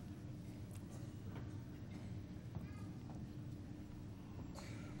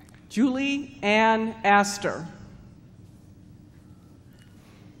 Julie Ann Astor.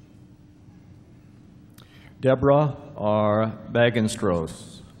 Deborah R.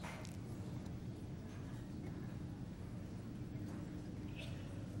 Bagenstros.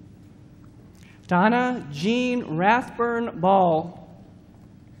 Donna Jean Rathburn Ball.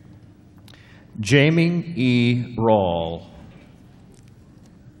 Jamie E. Brawl.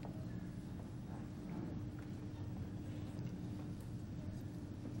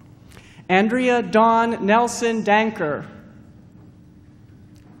 Andrea Dawn Nelson Danker.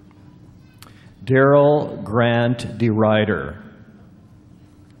 Daryl Grant DeRider.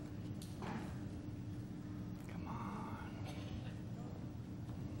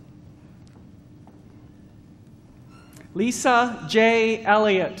 Lisa J.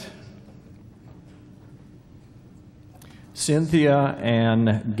 Elliott. Cynthia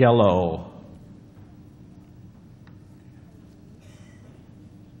Ann Gello.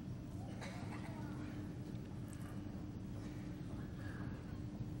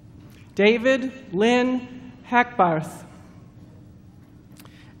 David Lynn Hackbarth.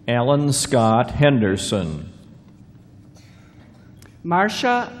 Alan Scott Henderson.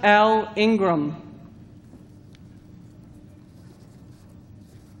 Marcia L. Ingram.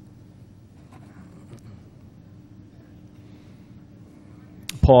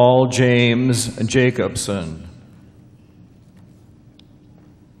 Paul James Jacobson.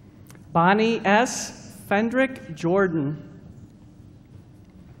 Bonnie S. Fendrick Jordan.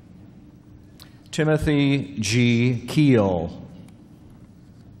 Timothy G. Keel.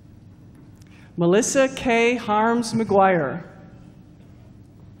 Melissa K. Harms McGuire.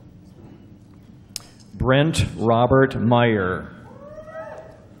 Brent Robert Meyer.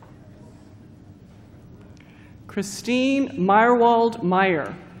 Christine Meyerwald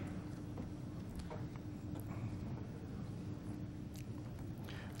Meyer.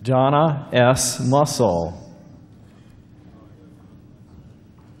 Donna S. Mussel.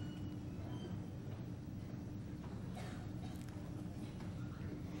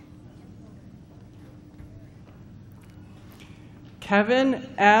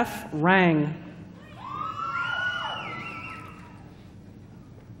 Kevin F. Rang.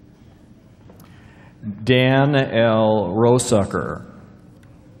 Dan L. Rosucker.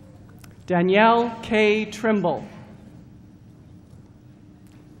 Danielle K. Trimble.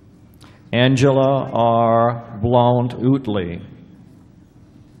 Angela R. Blount Utley.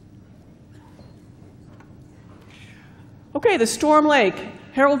 Okay, the Storm Lake,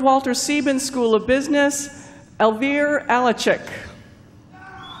 Harold Walter Sieben School of Business, Elvire Alachik.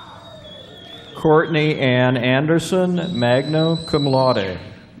 Courtney Ann Anderson, magna cum laude.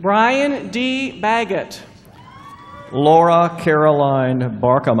 Brian D. Baggett. Laura Caroline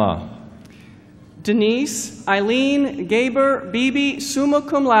Barkama. Denise Eileen Gaber Beebe, summa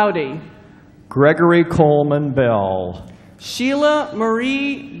cum laude. Gregory Coleman Bell. Sheila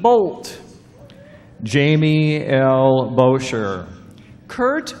Marie Bolt. Jamie L. Bosher.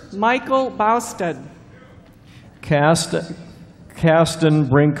 Kurt Michael Bausted. Kasten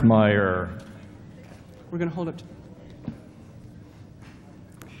Brinkmeyer. We're going to hold it.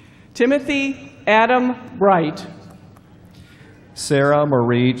 Timothy Adam Bright. Sarah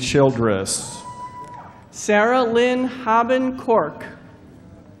Marie Childress. Sarah Lynn Haben Cork.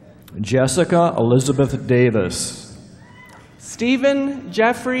 Jessica Elizabeth Davis. Stephen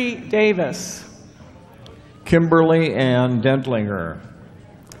Jeffrey Davis. Kimberly Ann Dentlinger.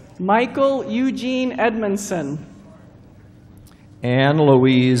 Michael Eugene Edmondson. Anne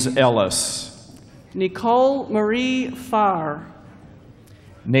Louise Ellis. Nicole Marie Farr.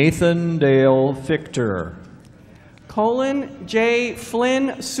 Nathan Dale Fichter. Colin J.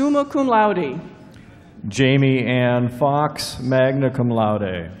 Flynn, summa cum laude. Jamie Ann Fox, magna cum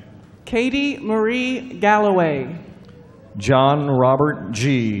laude. Katie Marie Galloway. John Robert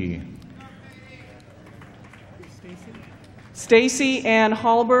G. Stacy Ann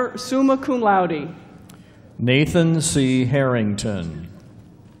Halber, summa cum laude. Nathan C. Harrington.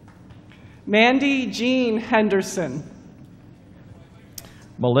 Mandy Jean Henderson.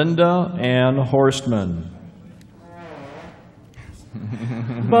 Melinda Ann Horstman.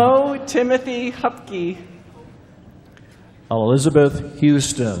 Bo Timothy Hupke. Elizabeth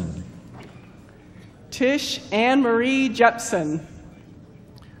Houston. Tish Ann Marie Jepson.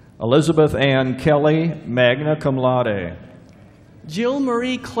 Elizabeth Ann Kelly, magna cum laude. Jill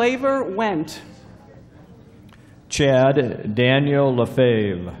Marie Claver Went. Chad Daniel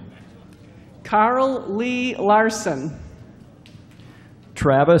Lefebvre. Carl Lee Larson.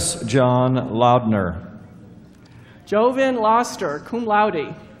 Travis John Loudner. Jovan Loster, cum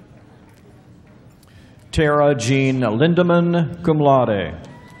laude. Tara Jean Lindemann, cum laude.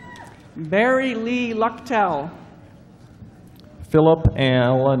 Barry Lee Lucktel. Philip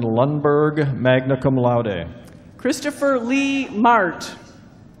Allen Lundberg, magna cum laude. Christopher Lee Mart.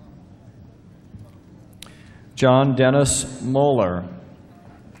 John Dennis Moeller.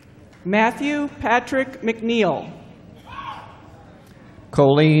 Matthew Patrick McNeil.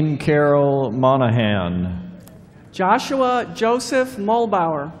 Colleen Carol Monahan. Joshua Joseph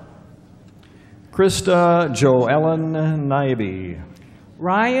Mulbauer. Krista Joellen Naiby.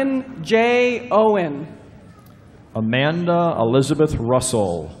 Ryan J. Owen. Amanda Elizabeth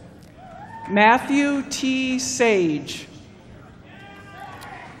Russell. Matthew T. Sage.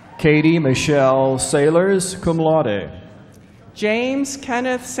 Katie Michelle Sailors, cum laude. James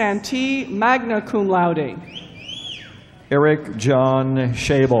Kenneth Santee, magna cum laude. Eric John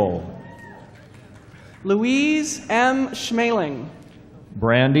Schabel. Louise M. Schmeling.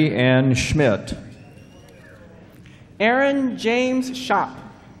 Brandy Ann Schmidt. Aaron James Schopp.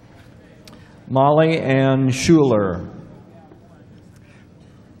 Molly Ann Schuler.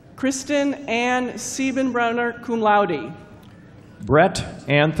 Kristen Ann Siebenbrenner, cum laude. Brett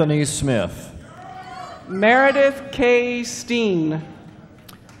Anthony Smith. Meredith K. Steen.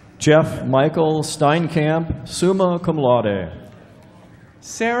 Jeff Michael Steinkamp, summa cum laude.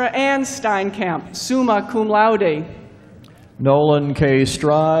 Sarah Ann Steinkamp, summa cum laude. Nolan K.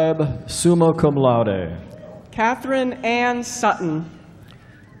 Stribe, summa cum laude. Catherine Ann Sutton.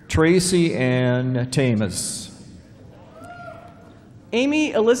 Tracy Ann Tamas.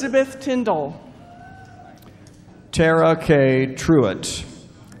 Amy Elizabeth Tyndall. Tara K. Truitt.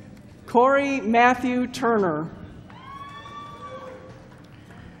 Corey Matthew Turner.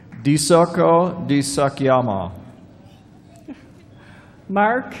 Disako Disakyama.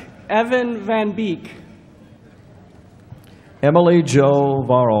 Mark Evan Van Beek. Emily Jo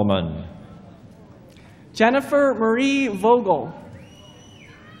Varlman. Jennifer Marie Vogel.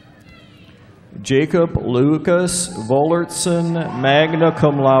 Jacob Lucas Volertson, magna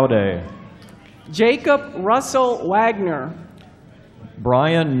cum laude. Jacob Russell Wagner.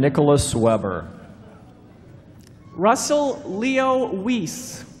 Brian Nicholas Weber. Russell Leo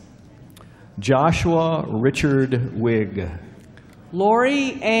Weiss. Joshua Richard Wigg.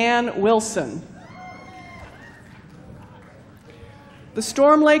 Lori Ann Wilson. The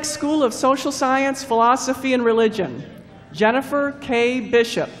Storm Lake School of Social Science, Philosophy, and Religion. Jennifer K.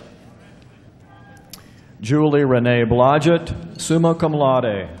 Bishop. Julie Renee Blodgett, summa cum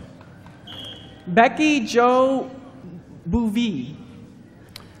laude. Becky Jo Bouvie.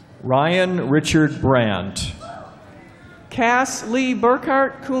 Ryan Richard Brandt. Cass Lee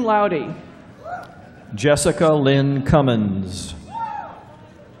Burkhart, cum laude. Jessica Lynn Cummins.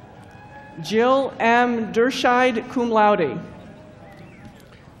 Jill M. Derscheid, cum laude.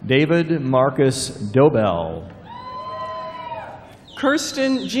 David Marcus Dobell.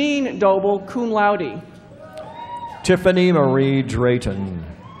 Kirsten Jean Doble, cum laude. Tiffany Marie Drayton.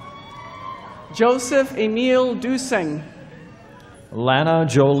 Joseph Emile Dusing. Lana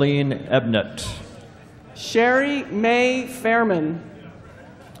Jolene Ebnett. Sherry May Fairman.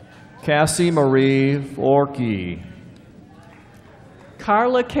 Cassie Marie Forkey.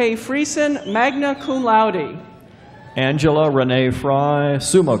 Carla K. Friesen, magna cum laude. Angela Renee Fry,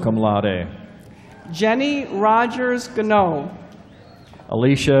 summa cum laude. Jenny Rogers Gano.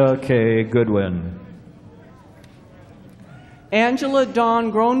 Alicia K. Goodwin. Angela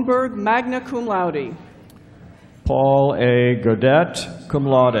Dawn Gronberg, magna cum laude. Paul A. Godet, cum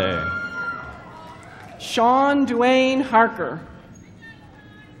laude. Sean Duane Harker.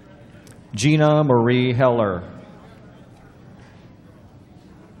 Gina Marie Heller.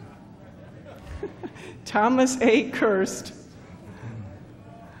 Thomas A. Kirst.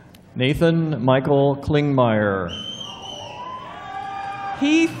 Nathan Michael Klingmeyer.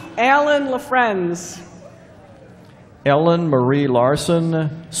 Heath Allen LaFrenz. Ellen Marie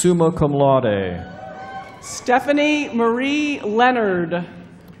Larson, summa cum laude. Stephanie Marie Leonard.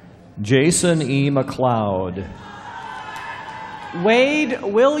 Jason E. McLeod. Wade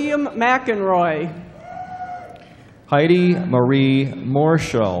William McEnroy. Heidi Marie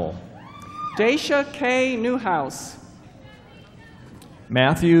Morschel. Daisha K. Newhouse.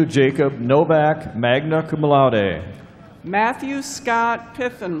 Matthew Jacob Novak, magna cum laude. Matthew Scott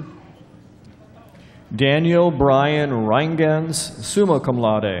Piffen. Daniel Brian Reingens, summa cum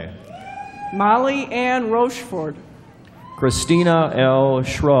laude. Molly Ann Rochefort. Christina L.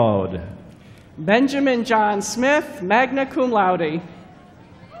 Schraud. Benjamin John Smith, magna cum laude.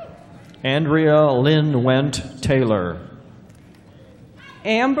 Andrea Lynn Went Taylor.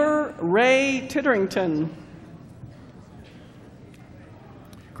 Amber Ray Titterington.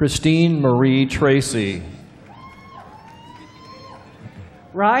 Christine Marie Tracy.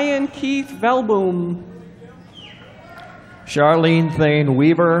 Ryan Keith Velboom. Charlene Thane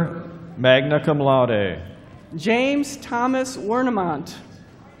Weaver, magna cum laude. James Thomas Wernemont.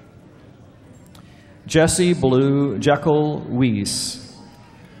 Jesse Blue Jekyll Weiss.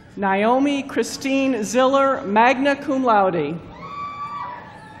 Naomi Christine Ziller, magna cum laude.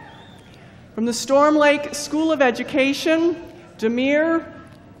 From the Storm Lake School of Education, Demir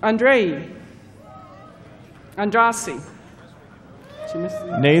Andrasi.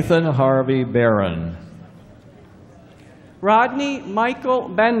 Nathan Harvey Barron. Rodney Michael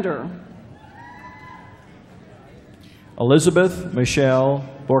Bender. Elizabeth Michelle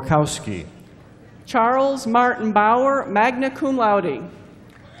Borkowski. Charles Martin Bauer, magna cum laude.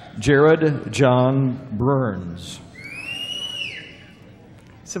 Jared John Burns.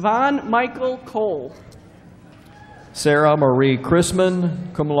 Savon Michael Cole. Sarah Marie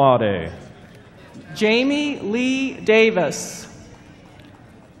Chrisman, cum laude. Jamie Lee Davis.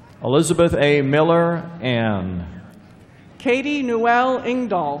 Elizabeth A. Miller, Ann. Katie Newell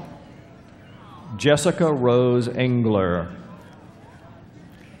Ingdahl. Jessica Rose Engler.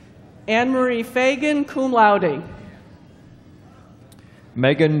 Anne-Marie Fagan, cum laude.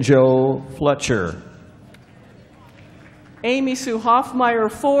 Megan Jo Fletcher. Amy Sue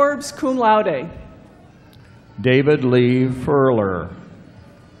Hoffmeyer Forbes, cum laude. David Lee Furler.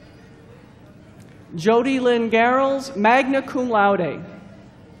 Jody Lynn Garrels, magna cum laude.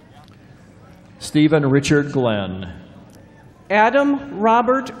 Stephen Richard Glenn. Adam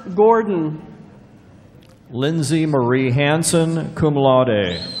Robert Gordon. Lindsay Marie Hanson, cum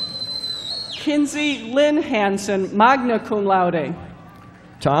laude. Kinsey Lynn Hanson, magna cum laude.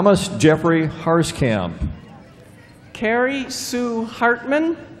 Thomas Jeffrey Harskamp. Carrie Sue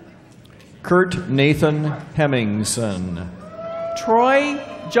Hartman. Kurt Nathan Hemmingson. Troy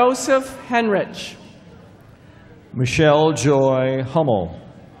Joseph Henrich. Michelle Joy Hummel.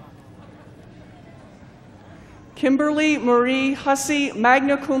 Kimberly Marie Hussey,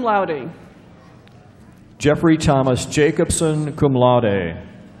 magna cum laude. Jeffrey Thomas Jacobson, cum laude.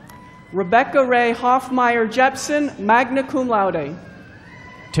 Rebecca Ray Hoffmeyer Jepson, magna cum laude.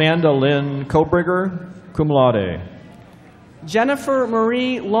 Tanda Lynn Kobriger, cum laude. Jennifer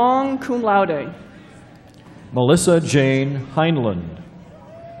Marie Long, cum laude. Melissa Jane Heinland.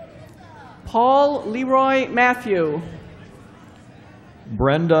 Paul Leroy Matthew.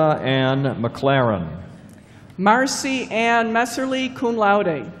 Brenda Ann McLaren. Marcy Ann Messerly, cum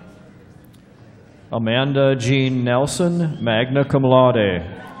laude. Amanda Jean Nelson, magna cum laude.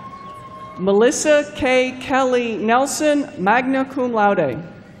 Melissa K. Kelly Nelson, magna cum laude.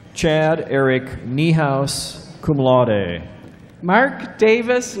 Chad Eric Niehaus, cum laude. Mark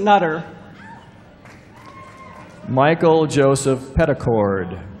Davis Nutter. Michael Joseph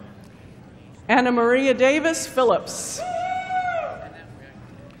Petticord. Anna Maria Davis Phillips.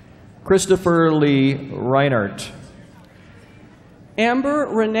 Christopher Lee Reinert. Amber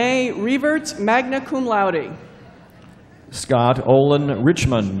Renee Reverts, magna cum laude. Scott Olin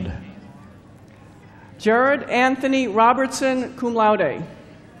Richmond. Jared Anthony Robertson, cum laude.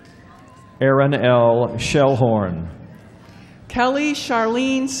 Aaron L. Shellhorn. Kelly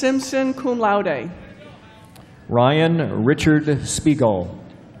Charlene Simpson, cum laude. Ryan Richard Spiegel.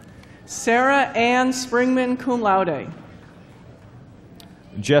 Sarah Ann Springman, cum laude.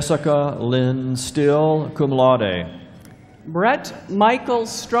 Jessica Lynn Still, cum laude. Brett Michael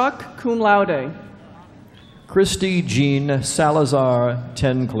Struck, cum laude. Christy Jean Salazar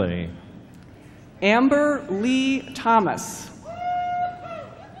Tenclay. Amber Lee Thomas.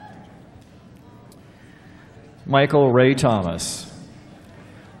 Michael Ray Thomas.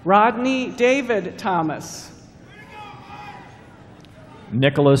 Rodney David Thomas.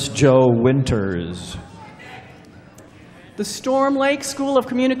 Nicholas Joe Winters. The Storm Lake School of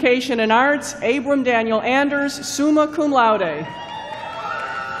Communication and Arts, Abram Daniel Anders, summa cum laude.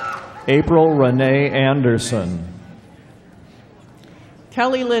 April Renee Anderson.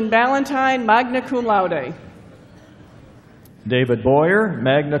 Kelly Lynn Ballantyne, magna cum laude. David Boyer,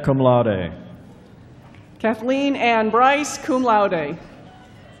 magna cum laude. Kathleen Ann Bryce, cum laude.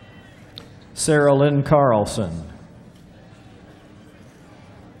 Sarah Lynn Carlson.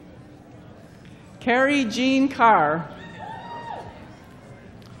 Carrie Jean Carr.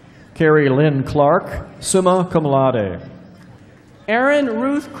 Carrie Lynn Clark, summa cum laude. Erin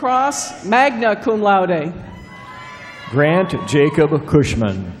Ruth Cross, magna cum laude. Grant Jacob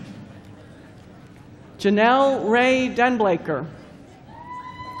Cushman. Janelle Ray Denblaker.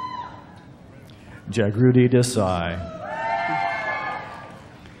 Jagrudi Desai.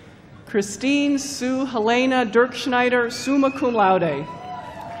 Christine Sue Helena Dirkschneider, summa cum laude.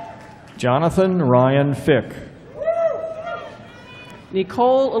 Jonathan Ryan Fick.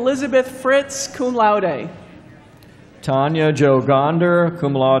 Nicole Elizabeth Fritz, cum laude. Tanya Jo Gonder,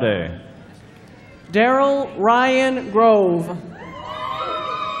 cum laude. Daryl Ryan Grove.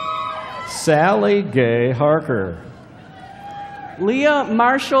 Sally Gay Harker. Leah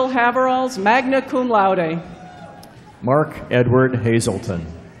Marshall Haveralls, magna cum laude. Mark Edward Hazelton.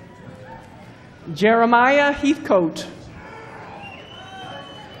 Jeremiah Heathcote.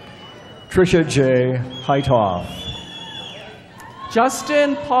 Tricia J. Heithoff.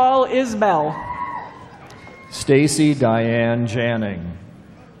 Justin Paul Isbell. Stacy Diane Janning.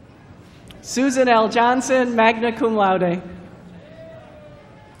 Susan L. Johnson, magna cum laude.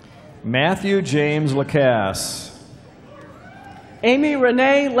 Matthew James Lacasse. Amy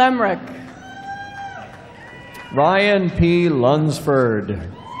Renee Lemrick. Ryan P.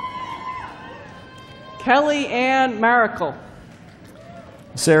 Lunsford. Kelly Ann Maracle.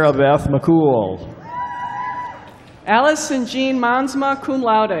 Sarah Beth McCool. Allison Jean Mansma, cum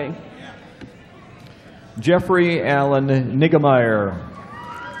laude. Jeffrey Allen Niggemeyer.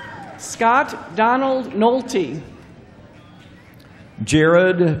 Scott Donald Nolte.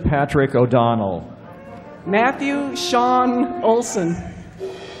 Jared Patrick O'Donnell. Matthew Sean Olson.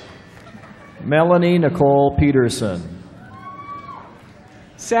 Melanie Nicole Peterson.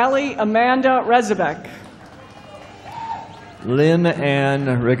 Sally Amanda Rezebeck. Lynn Ann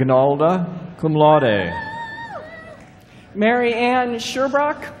Rignalda, cum laude. Mary Ann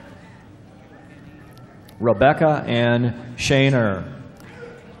Sherbrock. Rebecca Ann Shaner.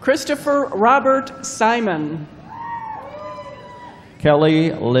 Christopher Robert Simon.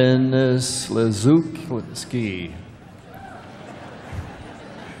 Kelly Lynn Slizukski.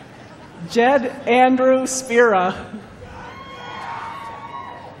 Jed Andrew Spira.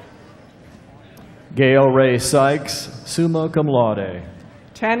 Gail Ray Sykes, summa cum laude.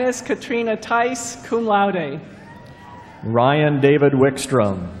 Tanis Katrina Tice, cum laude. Ryan David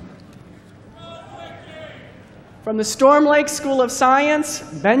Wickstrom. From the Storm Lake School of Science,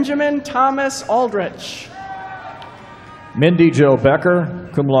 Benjamin Thomas Aldrich. Mindy Jo Becker,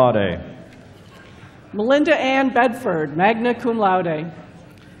 cum laude. Melinda Ann Bedford, magna cum laude.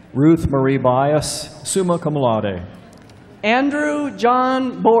 Ruth Marie Bias, summa cum laude. Andrew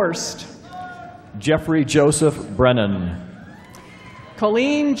John Borst. Jeffrey Joseph Brennan.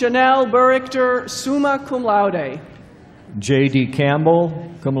 Colleen Janelle Burrichter, summa cum laude. J.D.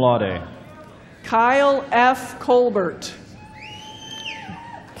 Campbell, cum laude. Kyle F. Colbert.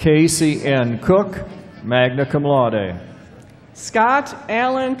 Casey N. Cook, magna cum laude. Scott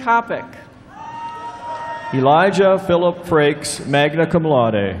Allen Kopic. Elijah Philip Frakes, magna cum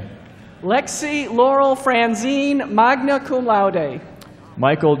laude. Lexi Laurel Franzine, magna cum laude.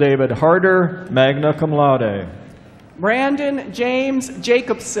 Michael David Harder, magna cum laude. Brandon James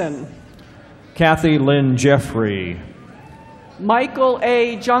Jacobson. Kathy Lynn Jeffrey. Michael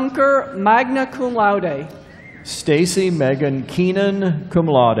A. Junker, magna cum laude. Stacy Megan Keenan, cum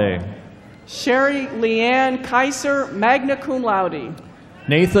laude. Sherry Leanne Kaiser, magna cum laude.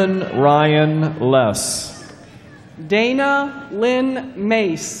 Nathan Ryan Less. Dana Lynn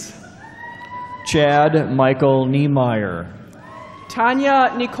Mace. Chad Michael Niemeyer.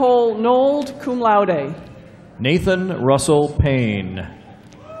 Tanya Nicole Nold, cum laude. Nathan Russell Payne.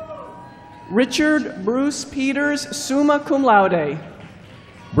 Richard Bruce Peters, summa cum laude.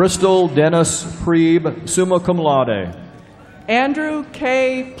 Bristol Dennis Prieb, summa cum laude. Andrew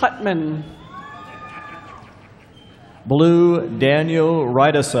K. Putman. Blue Daniel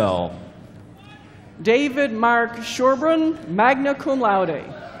Ridesell. David Mark Shorbrun, magna cum laude.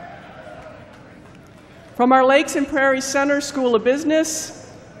 From our Lakes and Prairie Center School of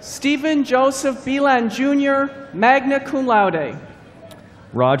Business, Stephen Joseph Belan Jr., magna cum laude.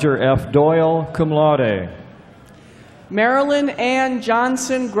 Roger F. Doyle, cum laude. Marilyn Ann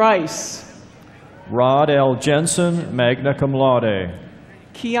Johnson Grice. Rod L. Jensen, magna cum laude.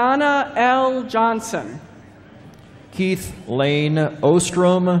 Kiana L. Johnson. Keith Lane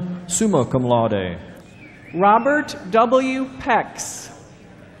Ostrom, summa cum laude. Robert W. Pex.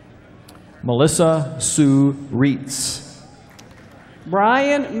 Melissa Sue Reitz.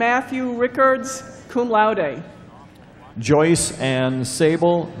 Brian Matthew Rickards, cum laude. Joyce Ann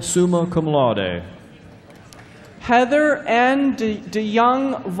Sable, summa cum laude. Heather N.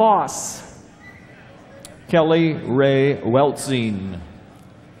 DeYoung Voss. Kelly Ray Weltzine.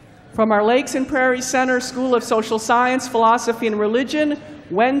 From our Lakes and Prairie Center School of Social Science, Philosophy, and Religion,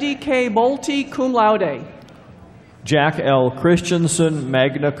 Wendy K. Bolte, cum laude. Jack L. Christensen,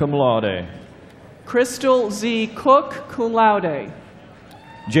 magna cum laude. Crystal Z. Cook, cum laude.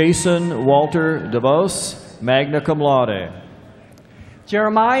 Jason Walter DeVos, magna cum laude.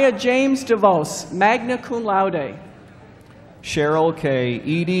 Jeremiah James DeVos, magna cum laude. Cheryl K.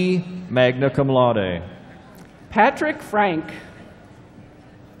 Edie, magna cum laude. Patrick Frank.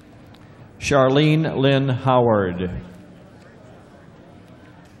 Charlene Lynn Howard.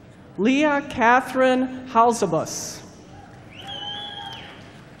 Leah Catherine Halzabus.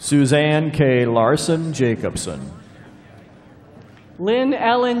 Suzanne K. Larson Jacobson. Lynn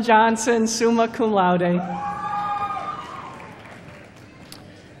Ellen Johnson, summa cum laude.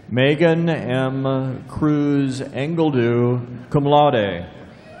 Megan M. Cruz Engeldew, cum laude.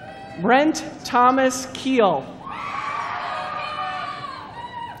 Brent Thomas Keel.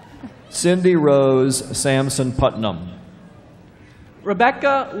 Cindy Rose Sampson Putnam.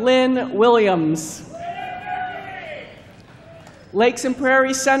 Rebecca Lynn Williams. Lakes and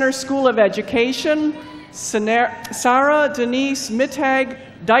Prairie Center School of Education, Sarah Denise Mittag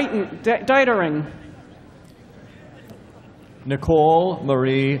Deitering. Nicole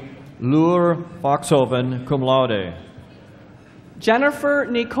Marie Luer Foxhoven, cum laude. Jennifer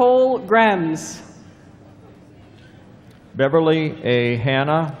Nicole Grems. Beverly A.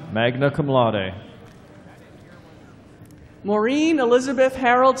 Hanna, magna cum laude. Maureen Elizabeth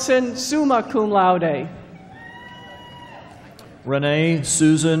Haroldson, summa cum laude. Renee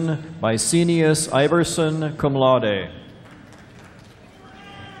Susan Vicenius Iverson, cum laude.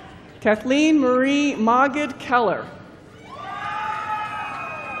 Kathleen Marie Magid Keller.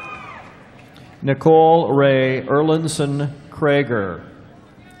 Nicole Ray Erlinson Krager.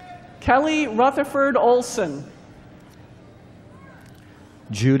 Kelly Rutherford Olson.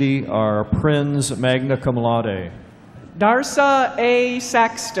 Judy R. Prins, magna cum laude. Darsa A.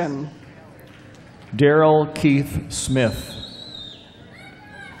 Saxton. Daryl Keith Smith.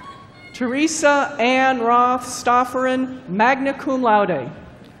 Teresa Ann Roth Stofferin, magna cum laude.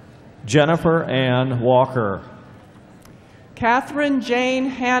 Jennifer Ann Walker. Catherine Jane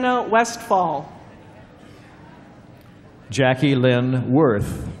Hannah Westfall. Jackie Lynn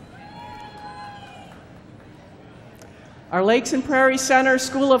Worth. Our Lakes and Prairie Center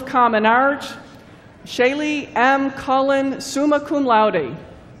School of Common Art, Shaylee M. Cullen, summa cum laude.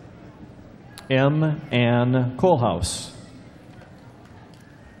 M. Ann Kohlhaus.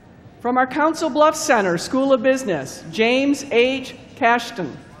 From our Council Bluffs Center School of Business, James H.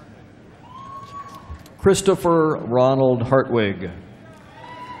 Cashton. Christopher Ronald Hartwig.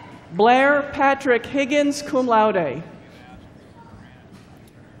 Blair Patrick Higgins, cum laude.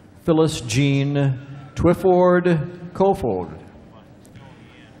 Phyllis Jean Twyford Kofod.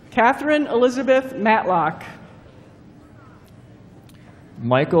 Catherine Elizabeth Matlock.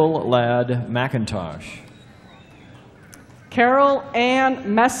 Michael Ladd McIntosh. Carol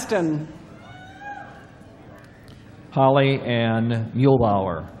Ann Meston. Holly Ann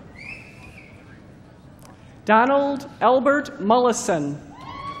Muehlbauer. Donald Albert Mullison.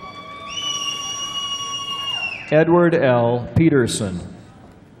 Edward L. Peterson.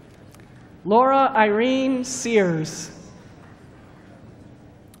 Laura Irene Sears.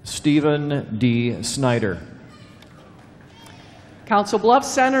 Stephen D. Snyder. Council Bluffs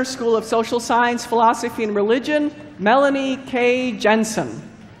Center School of Social Science, Philosophy, and Religion, Melanie K. Jensen.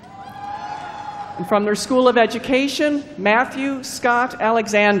 And from their School of Education, Matthew Scott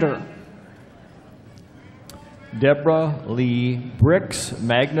Alexander. Deborah Lee Bricks,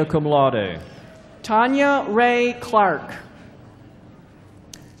 magna cum laude. Tanya Ray Clark.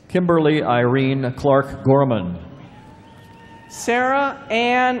 Kimberly Irene Clark Gorman. Sarah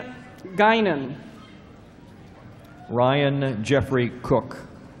Ann Guinan. Ryan Jeffrey Cook.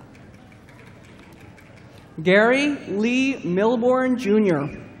 Gary Lee Milbourne,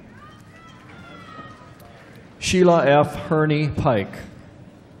 Jr. Sheila F. Herney Pike.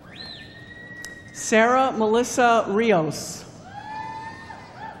 Sarah Melissa Rios.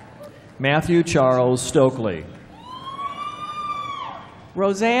 Matthew Charles Stokely.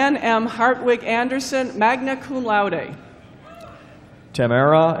 Roseanne M. Hartwig Anderson, magna cum laude.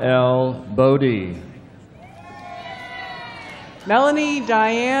 Tamara L. Bodie. Melanie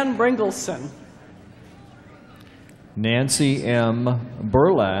Diane Bringleson. Nancy M.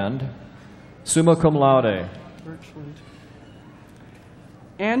 Burland, summa cum laude.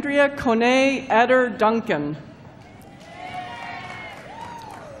 Andrea Kone Eder Duncan.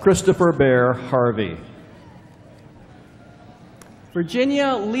 Christopher Bear Harvey.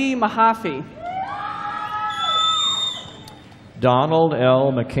 Virginia Lee Mahaffey. Donald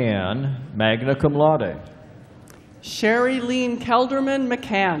L. McCann, magna cum laude. Sherry Lean Kelderman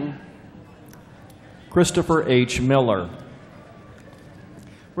McCann. Christopher H. Miller.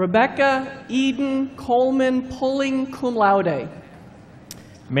 Rebecca Eden Coleman Pulling, cum laude.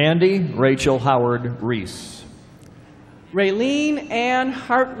 Mandy Rachel Howard Reese. Raylene Ann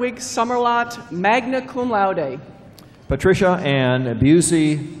Hartwig Summerlot, magna cum laude. Patricia Ann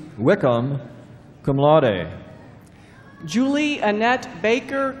Busey Wickham, cum laude. Julie Annette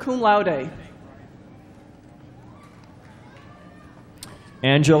Baker, cum laude.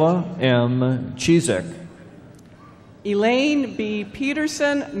 Angela M. Chizik. Elaine B.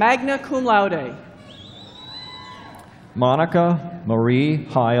 Peterson, magna cum laude. Monica Marie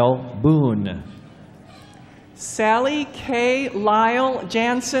Heil Boone. Sally K. Lyle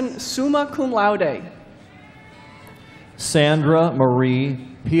Jansen, summa cum laude. Sandra Marie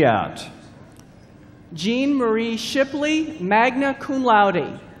Piat. Jean Marie Shipley, magna cum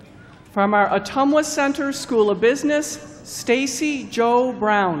laude. From our Ottumwa Center School of Business, Stacy Jo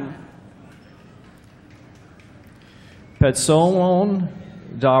Brown. Petsoon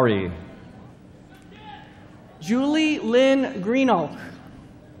Dari. Julie Lynn Greenolk.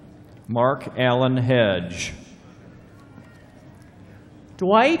 Mark Allen Hedge.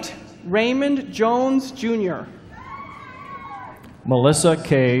 Dwight Raymond Jones, Jr. Melissa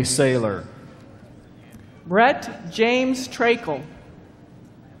K. Saylor. Brett James Trakel.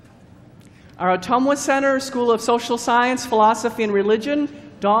 Our Ottumwa Center School of Social Science, Philosophy, and Religion,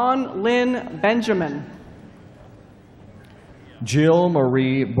 Dawn Lynn Benjamin. Jill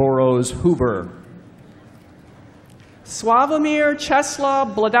Marie Boros Huber. Sławomir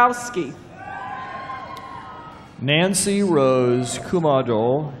Czeslaw Bladowski. Nancy Rose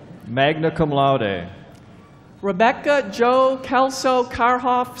Kumado, magna cum laude. Rebecca Jo Kelso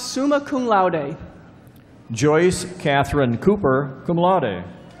Karhoff, summa cum laude. Joyce Catherine Cooper, cum laude.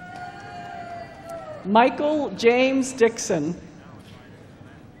 Michael James Dixon.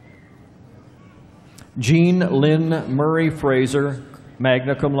 Jean Lynn Murray Fraser,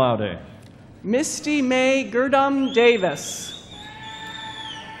 magna cum laude. Misty May Gerdum Davis.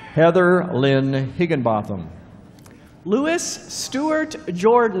 Heather Lynn Higginbotham. Louis Stewart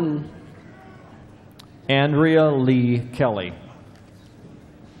Jordan. Andrea Lee Kelly.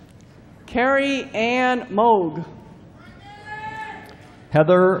 Carrie Ann Moog.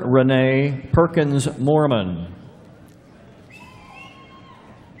 Heather Renee Perkins Mormon.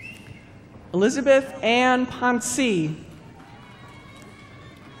 Elizabeth Ann Ponce.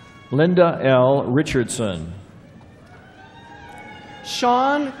 Linda L. Richardson.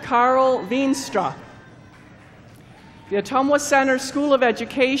 Sean Carl Veenstra. The Ottumwa Center School of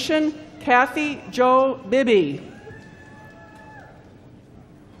Education, Kathy Jo Bibby.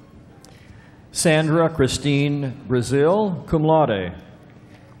 Sandra Christine Brazil, cum laude.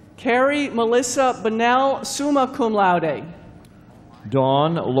 Carrie Melissa Bonnell, summa cum laude.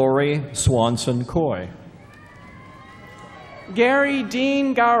 Dawn Lori Swanson Coy. Gary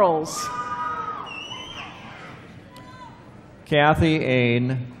Dean Garles. Kathy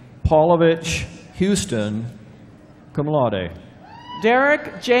Ain Paulovich Houston, cum laude.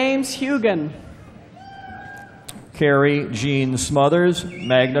 Derek James Hugan. Carrie Jean Smothers,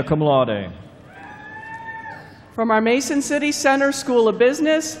 magna cum laude. From our Mason City Center School of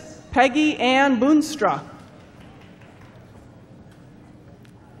Business, Peggy Ann Boonstra.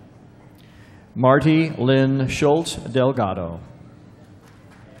 Marty Lynn Schultz Delgado.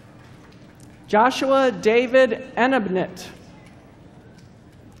 Joshua David Enabnit.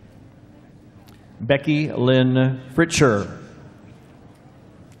 Becky Lynn Fritcher.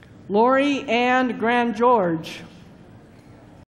 Lori Ann Grand George.